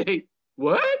interstate.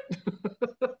 What?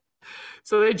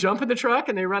 So they jump in the truck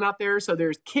and they run out there. So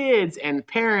there's kids and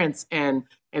parents and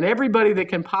everybody that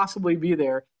can possibly be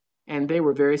there. And they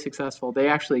were very successful. They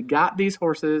actually got these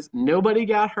horses. Nobody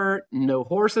got hurt. No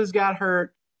horses got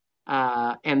hurt.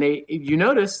 And you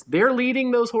notice they're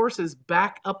leading those horses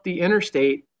back up the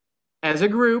interstate as a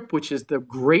group, which is the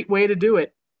great way to do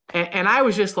it. And I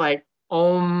was just like,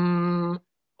 I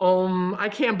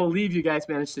can't believe you guys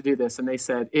managed to do this. And they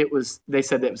said it was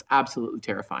absolutely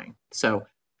terrifying. So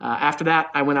after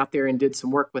that, I went out there and did some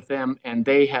work with them, and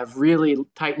they have really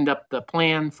tightened up the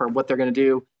plan for what they're going to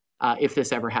do if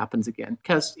this ever happens again.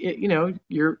 Because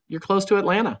you're close to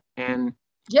Atlanta, and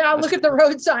yeah, look at the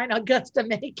road sign, Augusta,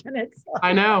 Macon. It's like...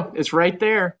 I know, it's right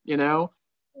there.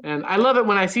 And I love it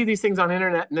when I see these things on the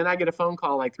internet, and then I get a phone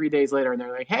call like 3 days later, and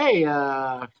they're like, "Hey."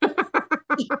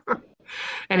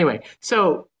 Anyway,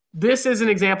 so this is an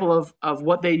example of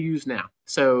what they use now.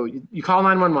 So you call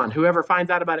 911. Whoever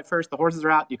finds out about it first, the horses are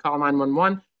out. You call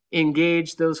 911,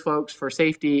 engage those folks for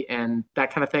safety and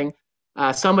that kind of thing.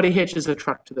 Somebody hitches a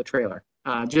truck to the trailer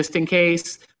just in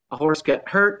case a horse get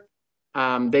hurt.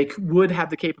 They would have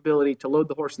the capability to load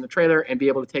the horse in the trailer and be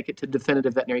able to take it to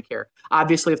definitive veterinary care.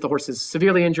 Obviously, if the horse is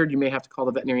severely injured, you may have to call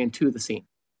the veterinarian to the scene.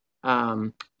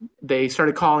 They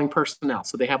started calling personnel.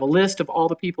 So they have a list of all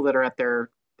the people that are at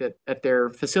their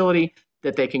facility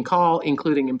that they can call,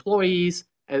 including employees,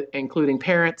 including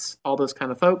parents, all those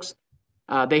kind of folks.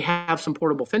 They have some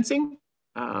portable fencing.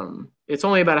 It's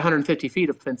only about 150 feet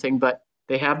of fencing, but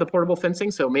they have the portable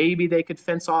fencing. So maybe they could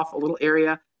fence off a little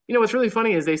area. What's really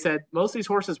funny is they said most of these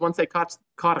horses, once they caught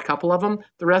a couple of them,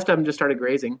 the rest of them just started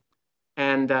grazing.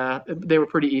 And they were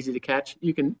pretty easy to catch.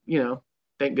 You can,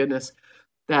 thank goodness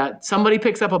that somebody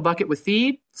picks up a bucket with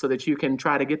feed so that you can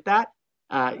try to get that.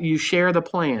 You share the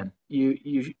plan.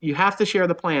 You have to share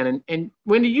the plan. And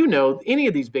Wendy, any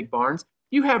of these big barns,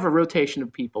 you have a rotation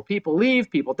of people. People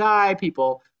leave, people die,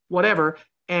 people whatever.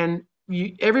 And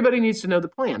everybody needs to know the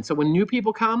plan. So when new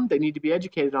people come, they need to be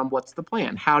educated on what's the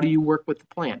plan. How do you work with the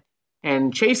plan?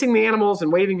 And chasing the animals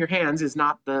and waving your hands is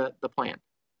not the plan.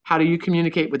 How do you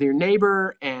communicate with your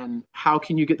neighbor, and how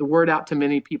can you get the word out to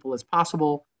many people as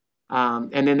possible?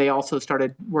 And then they also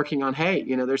started working on, hey,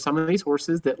 there's some of these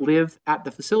horses that live at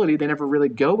the facility. They never really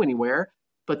go anywhere,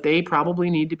 but they probably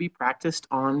need to be practiced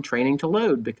on training to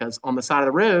load, because on the side of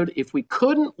the road, if we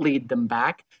couldn't lead them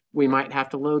back, we might have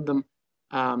to load them.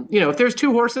 If there's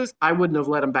 2 horses, I wouldn't have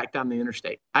let them back down the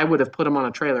interstate. I would have put them on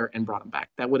a trailer and brought them back.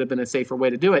 That would have been a safer way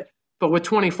to do it. But with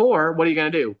 24, what are you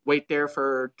going to do? Wait there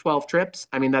for 12 trips?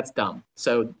 I mean, that's dumb.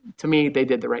 So to me, they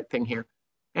did the right thing here.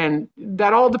 And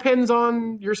that all depends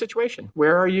on your situation.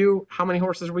 Where are you? How many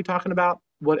horses are we talking about?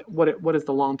 What is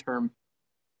the long-term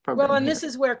program? Well, and this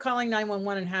is where calling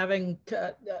 911 and having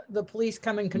the police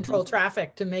come and control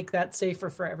traffic to make that safer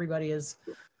for everybody is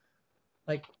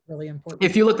like really important.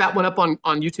 If you look that one up on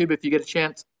YouTube, if you get a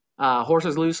chance,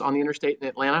 Horses Loose on the interstate in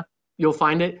Atlanta, you'll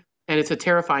find it. And it's a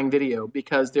terrifying video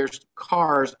because there's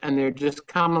cars and they're just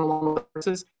coming along with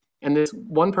horses. And this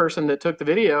one person that took the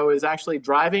video is actually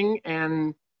driving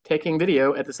and taking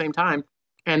video at the same time.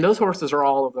 And those horses are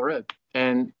all over the road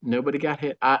and nobody got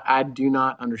hit. I do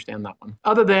not understand that one.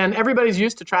 Other than everybody's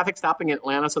used to traffic stopping in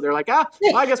Atlanta. So they're like, well,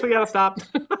 I guess we got to stop.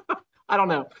 I don't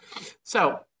know.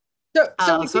 So we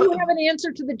do have an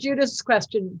answer to the Judas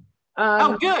question.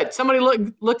 Oh, good. Somebody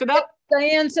looked it up.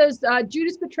 Diane says,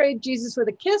 Judas betrayed Jesus with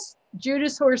a kiss.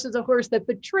 Judas horse is a horse that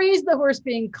betrays the horse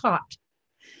being caught.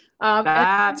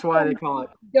 That's why they call it.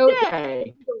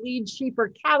 Yay. To lead sheep or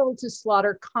cattle to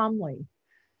slaughter calmly.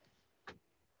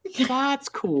 That's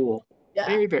cool. Yeah.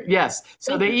 Very, very, yes.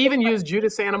 So they even use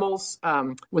Judas animals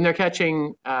when they're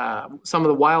catching some of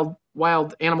the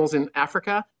wild animals in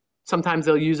Africa. Sometimes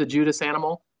they'll use a Judas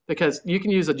animal because you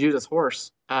can use a Judas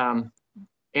horse.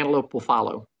 Antelope will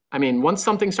follow. I mean, once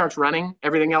something starts running,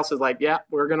 everything else is like, yeah,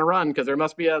 we're going to run because there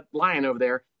must be a lion over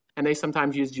there. And they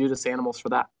sometimes use Judas animals for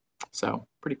that. So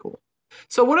pretty cool.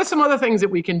 So what are some other things that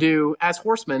we can do as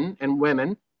horsemen and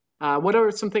women? What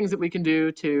are some things that we can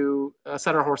do to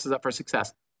set our horses up for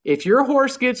success? If your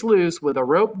horse gets loose with a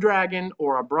rope dragon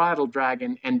or a bridle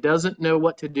dragon and doesn't know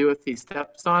what to do if he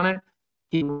steps on it,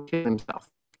 he will kill himself.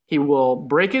 He will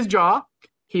break his jaw.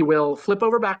 He will flip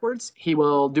over backwards. He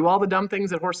will do all the dumb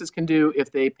things that horses can do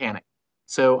if they panic.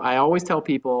 So I always tell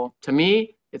people, to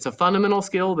me, it's a fundamental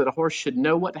skill that a horse should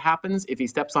know what happens if he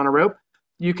steps on a rope.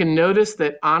 You can notice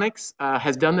that Onyx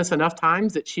has done this enough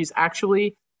times that she's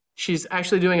actually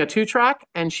doing a 2-track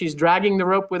and she's dragging the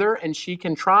rope with her, and she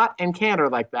can trot and canter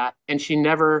like that, and she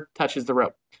never touches the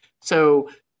rope. So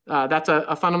that's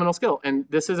a fundamental skill. And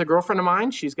this is a girlfriend of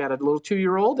mine. She's got a little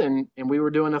 2-year-old, and we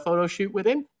were doing a photo shoot with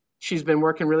him. She's been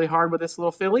working really hard with this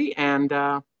little filly and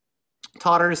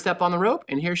taught her to step on the rope.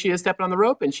 And here she is stepping on the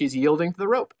rope, and she's yielding to the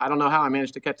rope. I don't know how I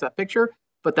managed to catch that picture,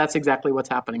 but that's exactly what's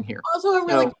happening here. Also, a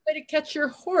really good way to catch your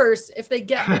horse. If they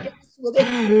get with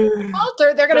a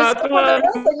halter, they're going to step on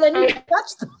the rope, and then you can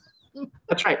catch them.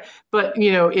 That's right. But,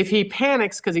 you know, if he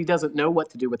panics because he doesn't know what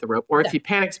to do with the rope, or if he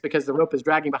panics because the rope is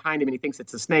dragging behind him and he thinks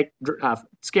it's a snake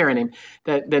scaring him,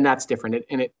 then that's different.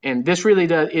 And this really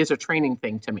is a training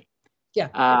thing to me.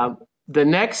 Yeah. The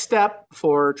next step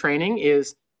for training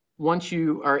is once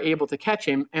you are able to catch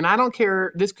him, and I don't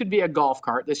care, this could be a golf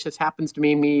cart. This just happens to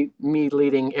be me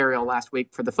leading Ariel last week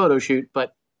for the photo shoot,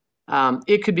 but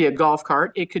it could be a golf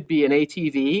cart. It could be an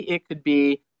ATV. It could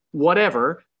be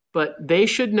whatever. But they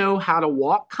should know how to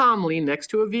walk calmly next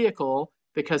to a vehicle,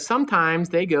 because sometimes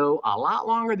they go a lot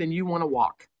longer than you want to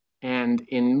walk, and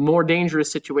in more dangerous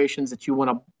situations that you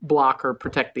want to block or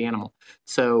protect the animal.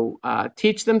 So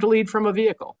teach them to lead from a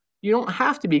vehicle. You don't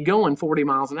have to be going 40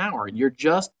 miles an hour. You're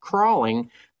just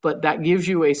crawling, but that gives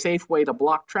you a safe way to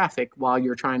block traffic while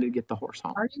you're trying to get the horse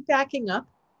home. Are you backing up?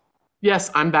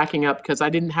 Yes, I'm backing up because I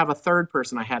didn't have a third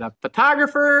person. I had a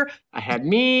photographer, I had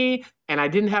me, and I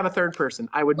didn't have a third person.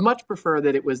 I would much prefer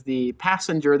that it was the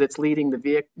passenger that's leading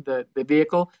the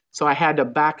vehicle. So I had to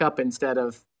back up instead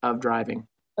of driving.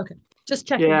 Okay, just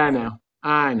checking. Yeah,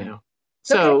 I know.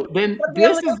 So okay. then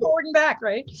this is forward and back,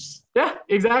 right? Yeah,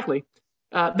 exactly.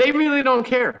 They really don't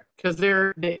care because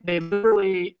they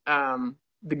literally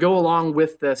they go along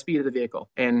with the speed of the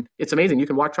vehicle, and it's amazing. You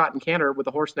can walk, trot, and canter with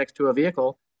a horse next to a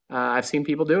vehicle. I've seen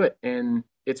people do it, and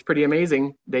it's pretty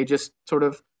amazing. They just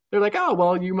they're like, oh,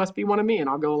 well, you must be one of me, and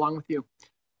I'll go along with you.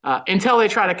 Until they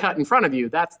try to cut in front of you.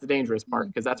 That's the dangerous part,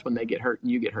 because that's when they get hurt and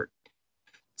you get hurt.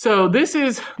 So this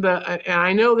is and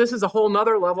I know this is a whole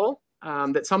nother level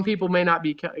that some people may not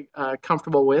be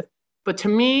comfortable with, but to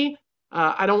me,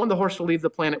 I don't want the horse to leave the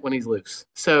planet when he's loose.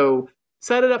 So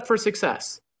set it up for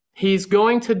success. He's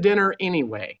going to dinner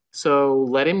anyway, so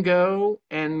let him go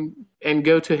and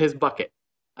go to his bucket.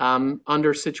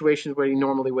 Under situations where he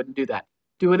normally wouldn't do that.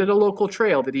 Do it at a local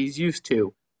trail that he's used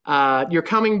to. You're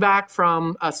coming back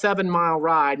from a 7-mile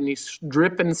ride and he's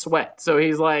dripping sweat. So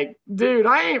he's like, dude,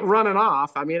 I ain't running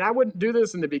off. I mean, I wouldn't do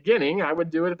this in the beginning. I would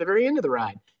do it at the very end of the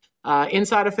ride.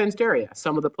 Inside a fenced area.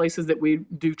 Some of the places that we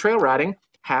do trail riding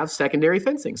have secondary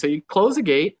fencing. So you close a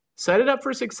gate, set it up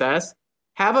for success,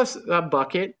 have a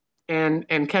bucket, and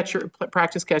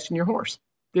practice catching your horse.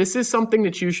 This is something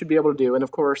that you should be able to do. And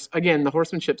of course, again, the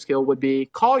horsemanship skill would be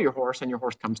call your horse and your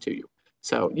horse comes to you.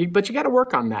 So, but you got to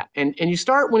work on that. And you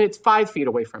start when it's 5 feet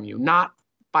away from you, not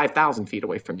 5,000 feet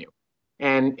away from you.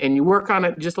 And you work on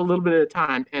it just a little bit at a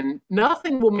time. And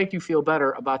nothing will make you feel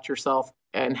better about yourself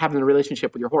and having a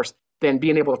relationship with your horse than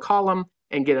being able to call them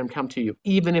and get them come to you,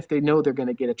 even if they know they're going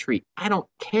to get a treat. I don't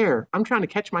care. I'm trying to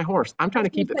catch my horse. I'm trying to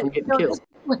keep it from getting killed.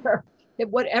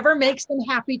 Whatever makes them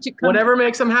happy to come. Whatever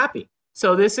makes them happy.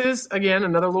 So this is, again,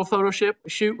 another little photo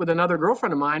shoot with another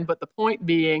girlfriend of mine. But the point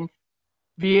being,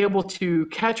 be able to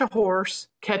catch a horse,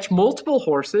 catch multiple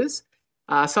horses.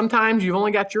 Sometimes you've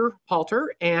only got your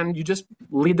halter and you just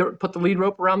put the lead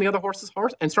rope around the other horse's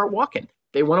horse and start walking.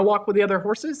 They want to walk with the other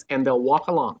horses and they'll walk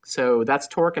along. So that's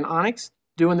Torque and Onyx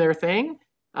doing their thing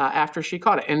after she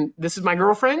caught it. And this is my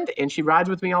girlfriend and she rides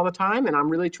with me all the time. And I'm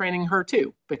really training her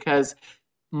too, because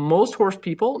most horse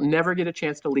people never get a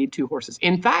chance to lead 2 horses.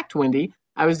 In fact, Wendy,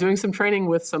 I was doing some training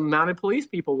with some mounted police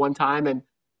people one time, and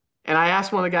I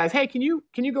asked one of the guys, hey, can you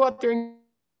go out there and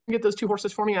get those 2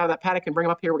 horses for me out of that paddock and bring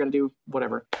them up here? We're going to do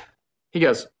whatever. He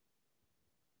goes,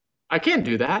 I can't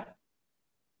do that.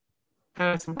 And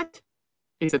I said, what?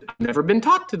 He said, I've never been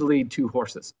taught to lead 2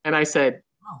 horses. And I said,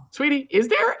 sweetie, is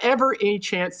there ever any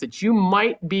chance that you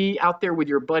might be out there with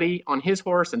your buddy on his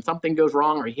horse and something goes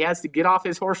wrong, or he has to get off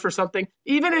his horse for something,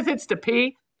 even if it's to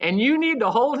pee, and you need to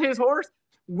hold his horse?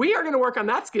 we are going to work on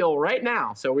that skill right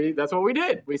now. So that's what we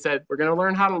did. We said, we're going to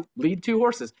learn how to lead 2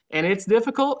 horses. And it's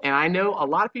difficult. And I know a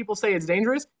lot of people say it's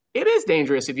dangerous. It is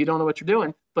dangerous if you don't know what you're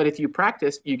doing. But if you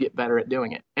practice, you get better at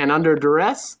doing it. And under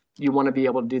duress, you want to be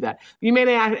able to do that. You may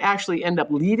not actually end up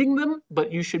leading them,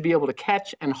 but you should be able to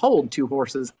catch and hold 2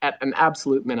 horses at an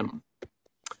absolute minimum.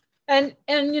 And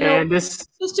you know, just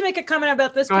to make a comment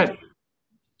about this,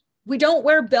 we don't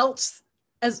wear belts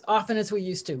as often as we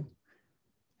used to.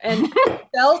 And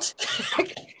belt,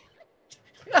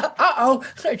 uh-oh,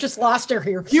 I just lost her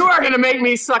here. You are going to make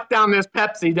me suck down this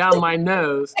Pepsi down my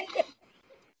nose.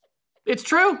 It's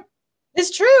true.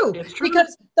 It's true.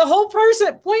 Because the whole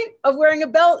point of wearing a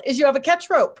belt is you have a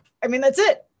catch rope. I mean, that's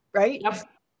it, right? Yep.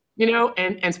 You know,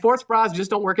 and sports bras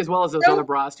just don't work as well as those other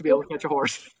bras to be able to catch a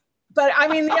horse. But I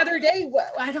mean, the other day,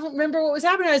 I don't remember what was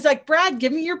happening. I was like, Brad,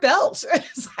 give me your belt.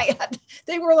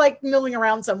 They were like milling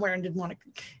around somewhere and didn't want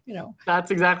to, you know.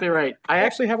 That's exactly right. I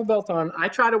actually have a belt on. I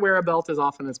try to wear a belt as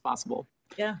often as possible.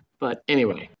 Yeah. But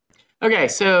anyway. Okay,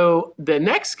 so the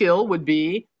next skill would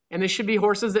be, and this should be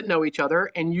horses that know each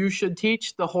other, and you should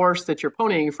teach the horse that you're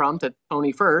ponying from to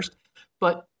pony first.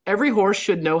 But every horse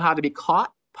should know how to be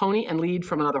caught, pony, and lead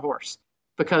from another horse.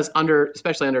 Because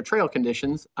especially under trail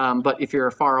conditions, but if you're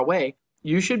far away,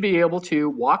 you should be able to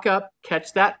walk up,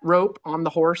 catch that rope on the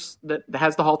horse that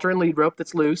has the halter and lead rope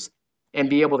that's loose,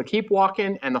 and be able to keep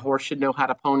walking, and the horse should know how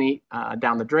to pony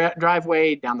down the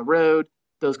driveway, down the road,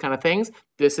 those kind of things.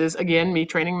 This is, again, me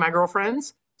training my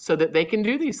girlfriends so that they can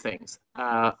do these things.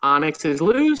 Onyx is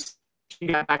loose. She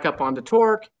got back up onto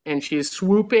Torque, and she's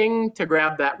swooping to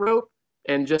grab that rope.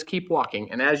 And just keep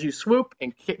walking. And as you swoop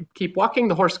and keep walking,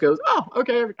 the horse goes, oh,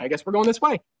 okay, I guess we're going this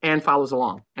way, and follows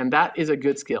along. And that is a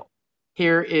good skill.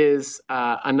 Here is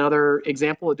another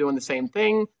example of doing the same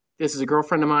thing. This is a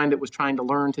girlfriend of mine that was trying to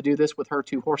learn to do this with her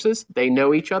 2 horses. They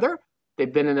know each other.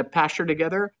 They've been in a pasture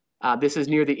together. This is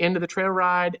near the end of the trail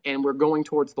ride, and we're going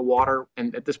towards the water.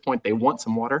 And at this point, they want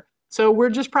some water. So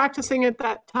we're just practicing at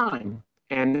that time.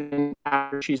 And then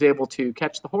after she's able to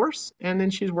catch the horse, and then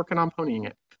she's working on ponying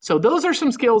it. So those are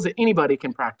some skills that anybody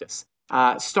can practice.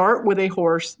 Start with a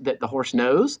horse that the horse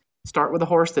knows. Start with a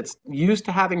horse that's used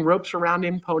to having ropes around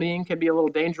him. Ponying can be a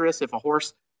little dangerous if a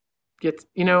horse gets,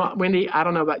 you know, Wendy, I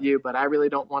don't know about you, but I really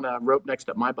don't want a rope next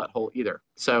to my butthole either.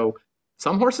 So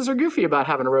some horses are goofy about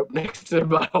having a rope next to their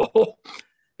butthole.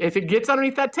 If it gets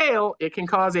underneath that tail, it can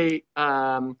cause a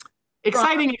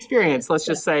exciting experience, let's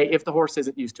just say, if the horse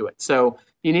isn't used to it. So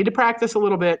you need to practice a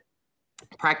little bit.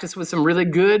 Practice with some really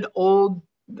good old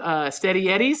steady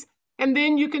eddies, and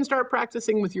then you can start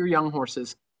practicing with your young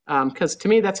horses, because to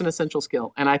me that's an essential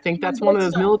skill, and I think that's one of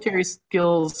those military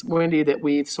skills, Wendy, that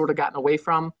we've sort of gotten away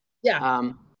from. You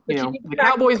know, the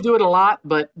cowboys do it a lot,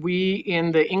 but we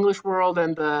in the English world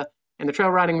and the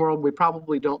trail riding world, we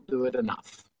probably don't do it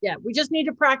enough. Yeah, we just need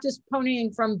to practice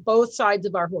ponying from both sides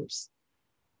of our horse,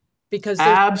 because there's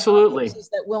absolutely horses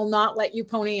that will not let you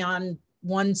pony on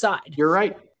one side. You're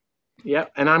right.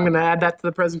 Yep, and I'm going to add that to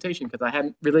the presentation because I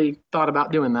hadn't really thought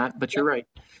about doing that, but you're right.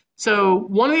 So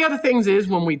one of the other things is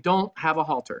when we don't have a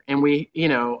halter, and we, you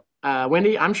know,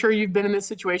 Wendy, I'm sure you've been in this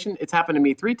situation. It's happened to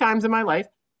me 3 times in my life.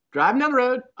 Driving down the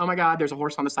road, oh my God, there's a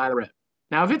horse on the side of the road.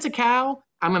 Now, if it's a cow,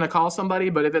 I'm going to call somebody,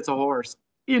 but if it's a horse,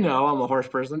 you know, I'm a horse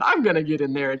person. I'm going to get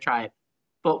in there and try it.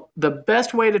 But the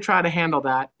best way to try to handle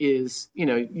that is, you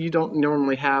know, you don't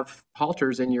normally have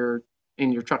halters in your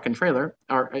truck and trailer,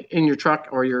 or in your truck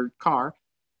or your car.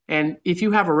 And if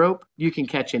you have a rope, you can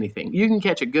catch anything. You can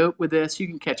catch a goat with this. You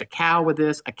can catch a cow with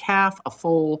this, a calf, a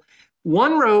foal.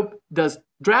 One rope does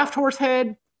draft horse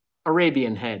head,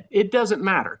 Arabian head. It doesn't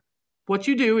matter. What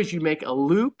you do is you make a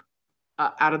loop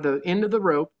out of the end of the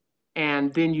rope,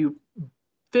 and then you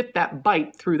fit that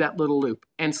bite through that little loop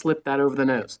and slip that over the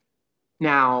nose.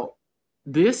 Now,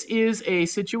 this is a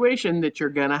situation that you're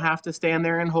going to have to stand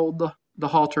there and hold the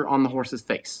halter on the horse's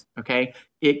face, okay?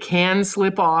 It can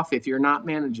slip off if you're not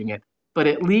managing it, but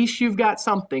at least you've got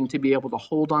something to be able to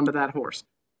hold onto that horse.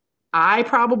 I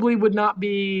probably would not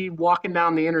be walking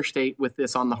down the interstate with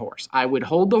this on the horse. I would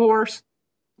hold the horse,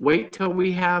 wait till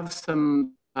we have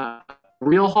some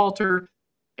real halter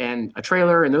and a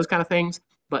trailer and those kind of things,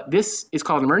 but this is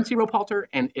called an emergency rope halter,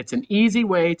 and it's an easy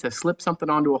way to slip something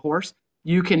onto a horse.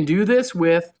 You can do this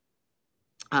with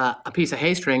a piece of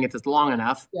hay string if it's long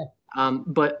enough. Yeah.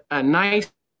 But a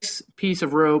nice piece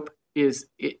of rope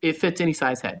it fits any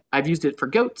size head. I've used it for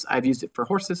goats. I've used it for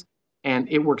horses, and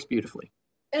it works beautifully.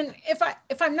 And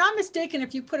if I'm not mistaken,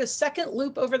 if you put a second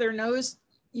loop over their nose,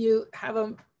 you have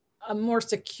a more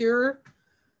secure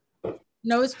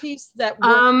nose piece that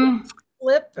will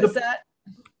flip. Is that?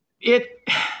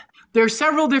 There's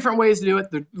several different ways to do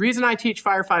it. The reason I teach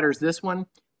firefighters this one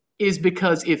is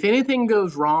because if anything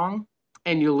goes wrong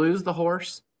and you lose the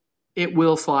horse, it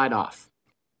will slide off.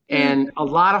 And a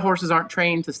lot of horses aren't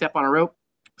trained to step on a rope,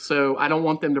 so I don't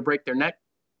want them to break their neck.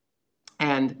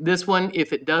 And this one,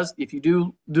 if you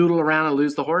do doodle around and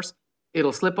lose the horse,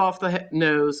 it'll slip off the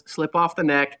nose, slip off the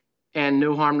neck, and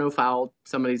no harm, no foul.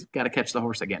 Somebody's got to catch the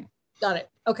horse again. Got it.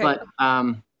 Okay. But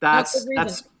that's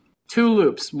 2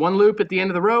 loops. 1 loop at the end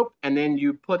of the rope, and then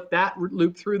you put that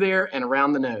loop through there and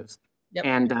around the nose. Yep.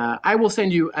 And I will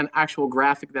send you an actual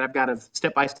graphic that I've got of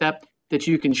step-by-step that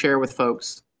you can share with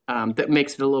folks that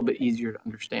makes it a little bit easier to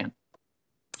understand.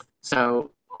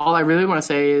 So all I really want to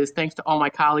say is thanks to all my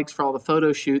colleagues for all the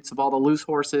photo shoots of all the loose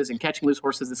horses and catching loose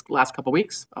horses this last couple of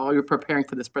weeks while you're preparing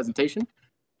for this presentation.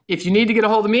 If you need to get a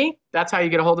hold of me, that's how you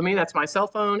get a hold of me. That's my cell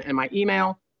phone and my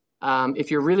email.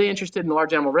 If you're really interested in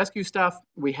large animal rescue stuff,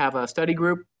 we have a study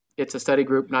group. It's a study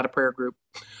group, not a prayer group.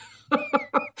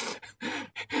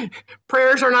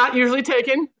 Prayers are not usually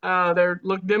taken. They're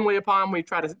looked dimly upon. We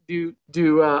try to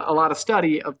do a lot of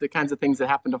study of the kinds of things that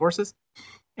happen to horses.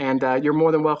 And you're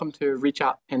more than welcome to reach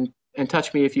out and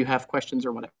touch me if you have questions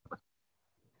or whatever.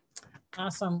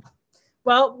 Awesome.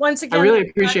 Well, once again, I really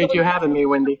appreciate you having me,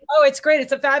 Wendy. Oh, it's great.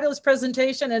 It's a fabulous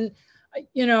presentation. And,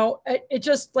 you know, it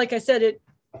just, like I said, it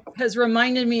has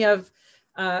reminded me of,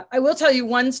 I will tell you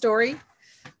one story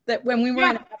that when we were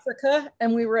in Africa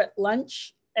and we were at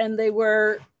lunch and we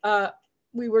were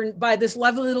by this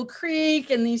lovely little creek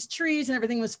and these trees and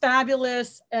everything was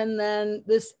fabulous. And then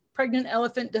this pregnant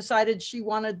elephant decided she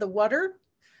wanted the water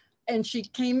and she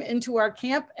came into our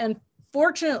camp, and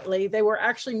fortunately they were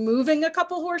actually moving a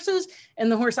couple horses, and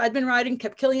the horse I'd been riding,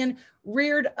 Killian,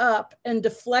 reared up and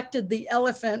deflected the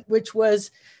elephant, which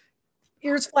was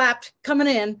ears flapped coming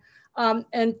in.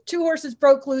 And 2 horses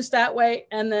broke loose that way,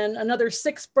 and then another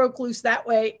 6 broke loose that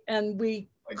way, and we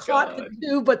caught the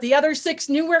 2, but the other 6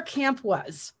 knew where camp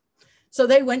was, so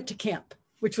they went to camp,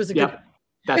 which was a good one.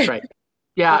 That's right.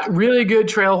 Yeah, really good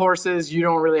trail horses, you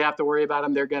don't really have to worry about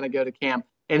them. They're going to go to camp.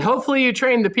 And hopefully you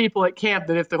train the people at camp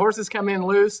that if the horses come in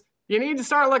loose, you need to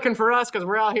start looking for us because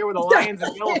we're out here with the lions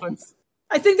and elephants.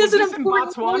 I think that's an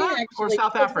important Botswana point, or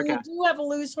South Africa. When you do have a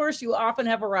loose horse, you often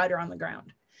have a rider on the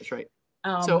ground. That's right.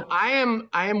 So I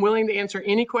am willing to answer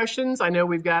any questions. I know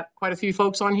we've got quite a few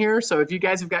folks on here, so if you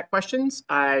guys have got questions,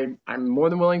 I'm more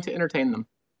than willing to entertain them.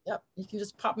 Yep, you can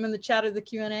just pop them in the chat or the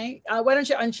Q&A. Why don't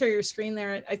you unshare your screen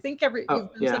there? I think you've done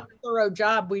such a thorough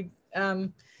job.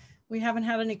 We haven't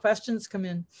had any questions come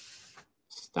in.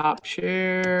 Stop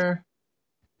share.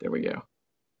 There we go.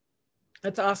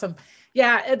 That's awesome.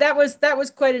 Yeah, that was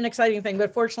quite an exciting thing.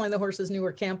 But fortunately, the horses knew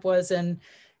where camp was, and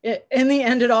in the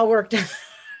end, it all worked out.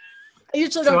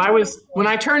 When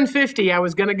I turned 50, I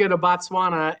was going to go to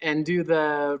Botswana and do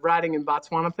the riding in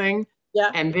Botswana thing. Yeah.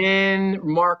 And then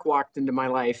Mark walked into my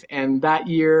life. And that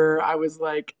year I was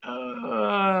like,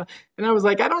 I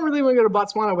don't really want to go to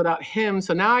Botswana without him.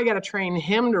 So now I got to train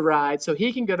him to ride so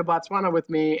he can go to Botswana with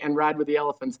me and ride with the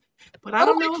elephants. But I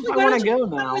don't know if I want to go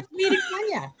now. With me to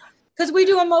Kenya, because we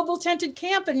do a mobile tented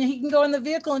camp and he can go in the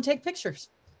vehicle and take pictures.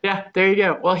 Yeah, there you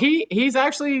go. Well, he's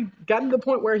actually gotten to the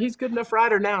point where he's good enough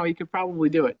rider now. He could probably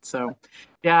do it. So,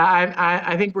 yeah,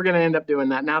 I think we're going to end up doing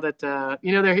that now that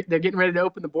they're getting ready to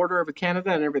open the border with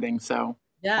Canada and everything. So,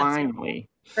 finally,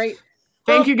 great.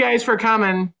 Thank you guys for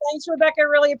coming. Thanks, Rebecca.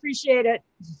 Really appreciate it.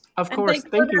 Of course.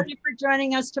 Thank you for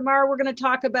joining us. Tomorrow we're going to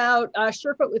talk about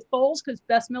Surefoot with foals because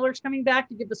Bess Miller's coming back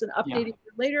to give us an update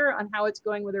later on how it's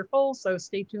going with her foals. So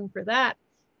stay tuned for that.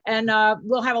 And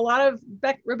we'll have a lot of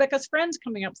Rebecca's friends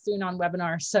coming up soon on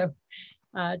webinars. So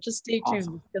just stay tuned.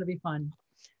 Awesome. It's going to be fun.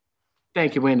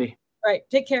 Thank you, Wendy. All right.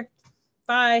 Take care.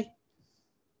 Bye.